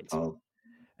to Right. people.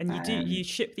 And you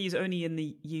ship these only in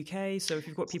the UK, so if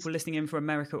you've got people listening in from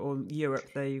America or Europe,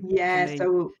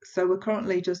 So we're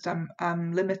currently just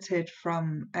I'm limited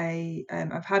from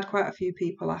I've had quite a few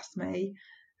people ask me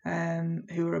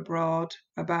who are abroad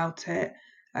about it,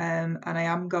 and I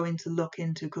am going to look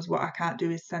into, because what I can't do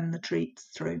is send the treats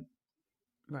through.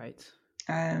 Right.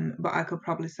 But I could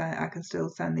probably say I can still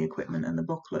send the equipment and the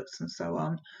booklets and so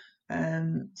on.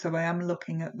 So I am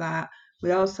looking at that. We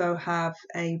also have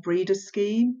a breeder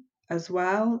scheme as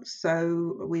well.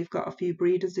 So we've got a few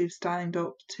breeders who've signed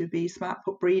up to be Smart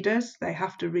Pup breeders. They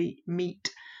have to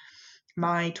meet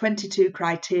my 22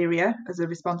 criteria as a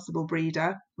responsible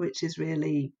breeder, which is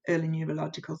really early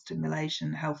neurological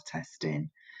stimulation, health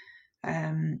testing,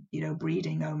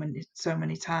 breeding so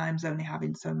many times, only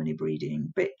having so many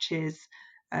breeding bitches,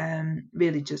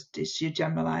 really just it's your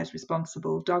generalized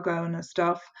responsible dog owner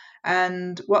stuff.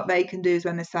 And what they can do is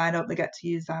when they sign up, they get to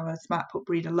use our Smart Pup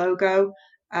Breeder logo,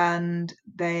 and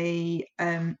they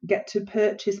get to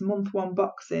purchase month one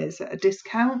boxes at a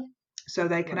discount, so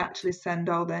they can actually send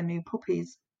all their new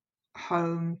puppies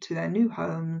home to their new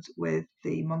homes with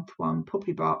the month one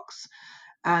puppy box,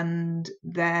 and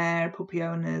their puppy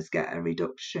owners get a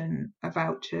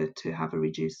voucher to have a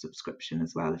reduced subscription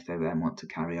as well if they then want to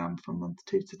carry on from month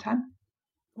 2 to 10.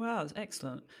 Wow, that's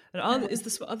excellent. And are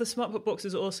the Smart Pup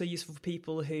boxes also useful for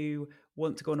people who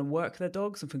want to go on and work their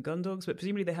dogs and for gun dogs? But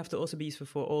presumably they have to also be useful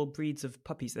for all breeds of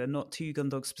puppies. They're not too gun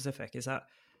dog specific. Is that?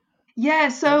 Yeah,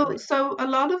 so a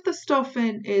lot of the stuff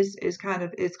is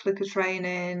clicker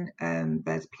training.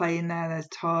 There's play in there. There's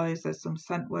toys. There's some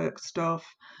scent work stuff.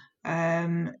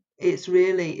 It's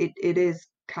really it is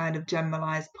kind of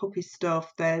generalized puppy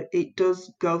stuff. There it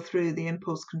does go through the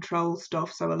impulse control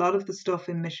stuff. So a lot of the stuff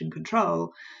in Mission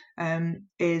Control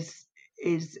is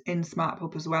in Smart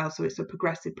Pup as well. So it's a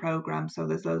progressive program. So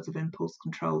there's loads of impulse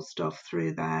control stuff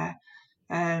through there.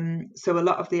 So a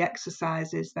lot of the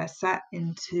exercises, they're set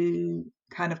into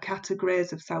kind of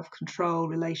categories of self-control,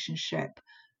 relationship,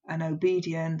 and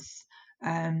obedience,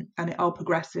 and it all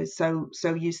progresses. So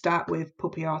you start with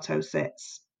puppy auto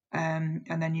sits, and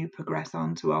then you progress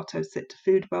on to auto sit to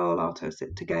food bowl, auto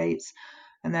sit to gates,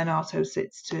 and then auto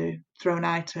sits to thrown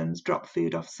items, drop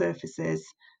food off surfaces.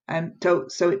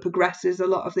 So it progresses a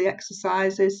lot of the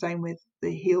exercises. Same with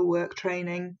the heel work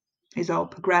training is all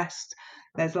progressed.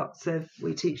 There's lots of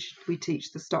we teach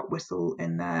the stop whistle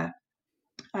in there.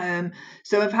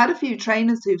 So I've had a few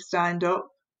trainers who've signed up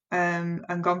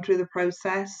and gone through the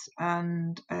process,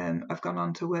 and I've gone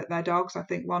on to work their dogs. I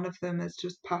think one of them has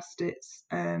just passed its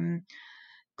gun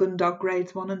dog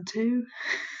grades 1 and 2.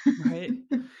 Right.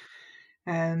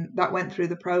 That went through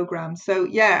the program. So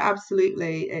yeah,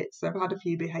 absolutely. I've had a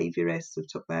few behaviourists who've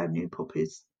took their new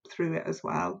puppies through it as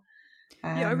well.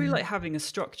 Yeah, I really like having a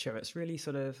structure. It's really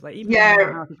sort of like, even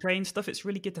how to train stuff, it's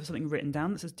really good to have something written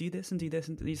down that says do this and do this,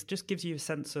 and it just gives you a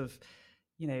sense of,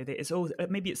 it's all,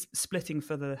 maybe it's splitting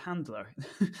for the handler.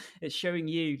 It's showing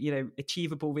you,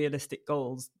 achievable, realistic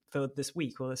goals for this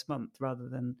week or this month, rather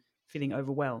than feeling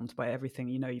overwhelmed by everything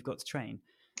you've got to train.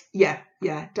 Yeah,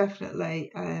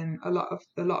 definitely. A lot of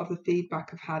the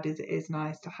feedback I've had is it is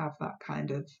nice to have that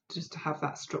kind of, just to have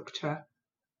that structure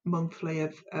monthly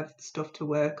of stuff to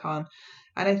work on.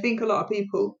 And I think a lot of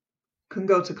people can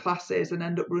go to classes and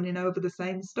end up running over the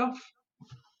same stuff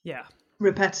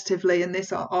repetitively, and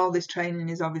all this training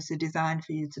is obviously designed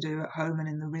for you to do at home and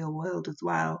in the real world as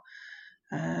well,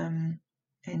 in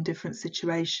different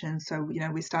situations. So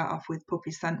we start off with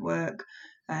puppy scent work,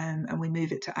 and we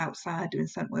move it to outside, doing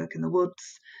scent work in the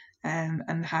woods,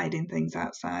 and hiding things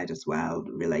outside as well,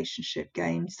 relationship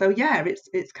games. So yeah,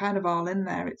 it's kind of all in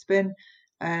there. It's been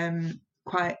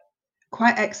quite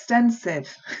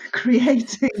extensive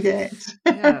creating it.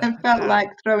 I felt like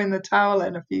throwing the towel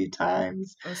in a few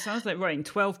times. Well, it sounds like writing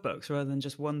 12 books rather than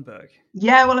just one book.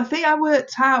 Yeah, well, I think I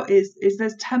worked out is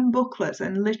there's 10 booklets,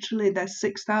 and literally there's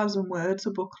 6,000 words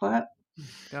a booklet.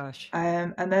 Gosh.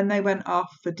 And then they went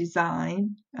off for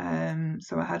design.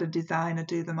 So I had a designer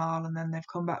do them all, and then they've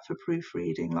come back for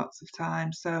proofreading lots of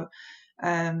times. So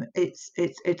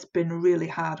it's been really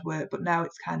hard work, but now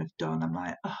it's kind of done. I'm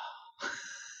like, oh.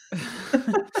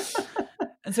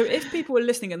 And so if people are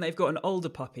listening and they've got an older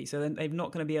puppy, so then they're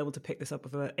not going to be able to pick this up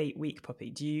with an 8-week puppy,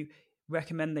 do you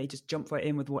recommend they just jump right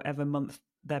in with whatever month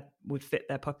that would fit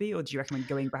their puppy, or do you recommend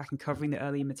going back and covering the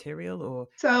early material? Or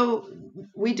so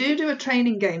we do a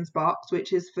training games box,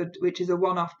 which is a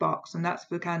one-off box, and that's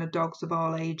for kind of dogs of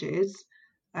all ages.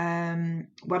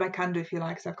 What I can do, if you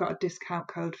like, is I've got a discount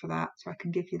code for that, so I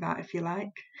can give you that if you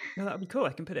like. No, that would be cool.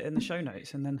 I can put it in the show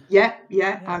notes and then. Yeah.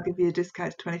 I'll give you a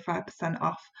discount, 25%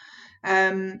 off.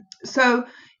 So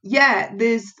yeah,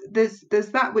 there's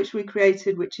that which we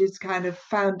created, which is kind of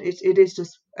found. It is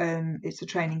just it's a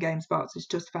training games box. It's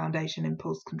just foundation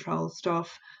impulse control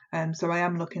stuff. So I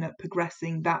am looking at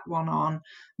progressing that one on.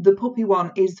 The puppy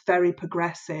one is very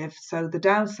progressive. So the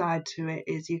downside to it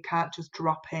is you can't just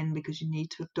drop in because you need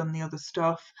to have done the other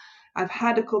stuff. I've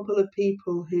had a couple of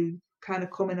people who kind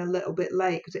of come in a little bit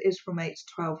late because it is from 8 to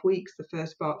 12 weeks, the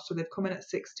first box. So they've come in at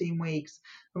 16 weeks.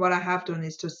 And what I have done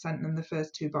is just sent them the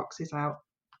first 2 boxes out.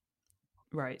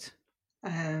 Right.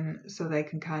 So they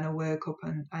can kind of work up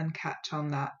and catch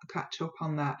up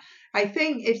on that. I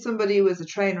think if somebody was a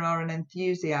trainer or an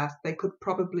enthusiast, they could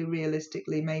probably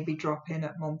realistically maybe drop in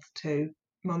at month 2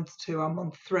 or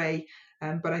month 3.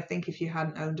 But I think if you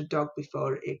hadn't owned a dog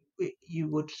before, you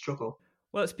would struggle.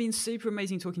 Well, it's been super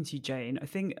amazing talking to you, Jane. I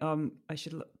think I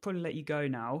should probably let you go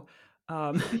now.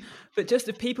 But just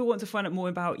if people want to find out more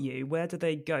about you, where do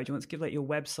they go? Do you want to give like your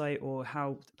website or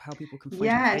how people can find you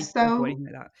on Facebook or anything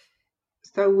like that?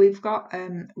 So we've got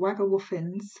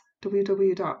Wagawuffins,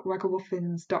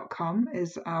 www.wagawuffins.com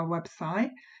is our website.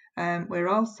 We're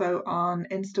also on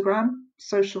Instagram,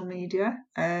 social media,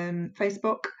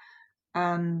 Facebook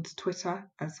and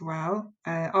Twitter as well,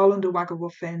 all under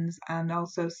Wagawuffins, and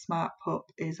also Smart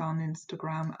Pup is on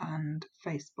Instagram and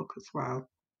Facebook as well.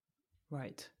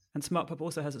 Right. And Smart Pup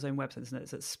also has its own website, isn't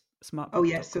it? It's smartpup.com. Oh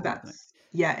yes, so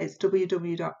it's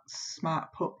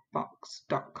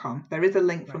www.smartpupbox.com. There is a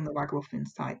link from the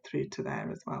Wagawuffins site through to there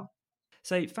as well.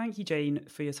 So thank you, Jane,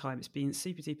 for your time. It's been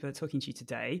super duper talking to you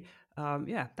today.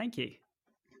 Thank you.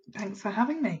 Thanks for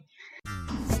having me.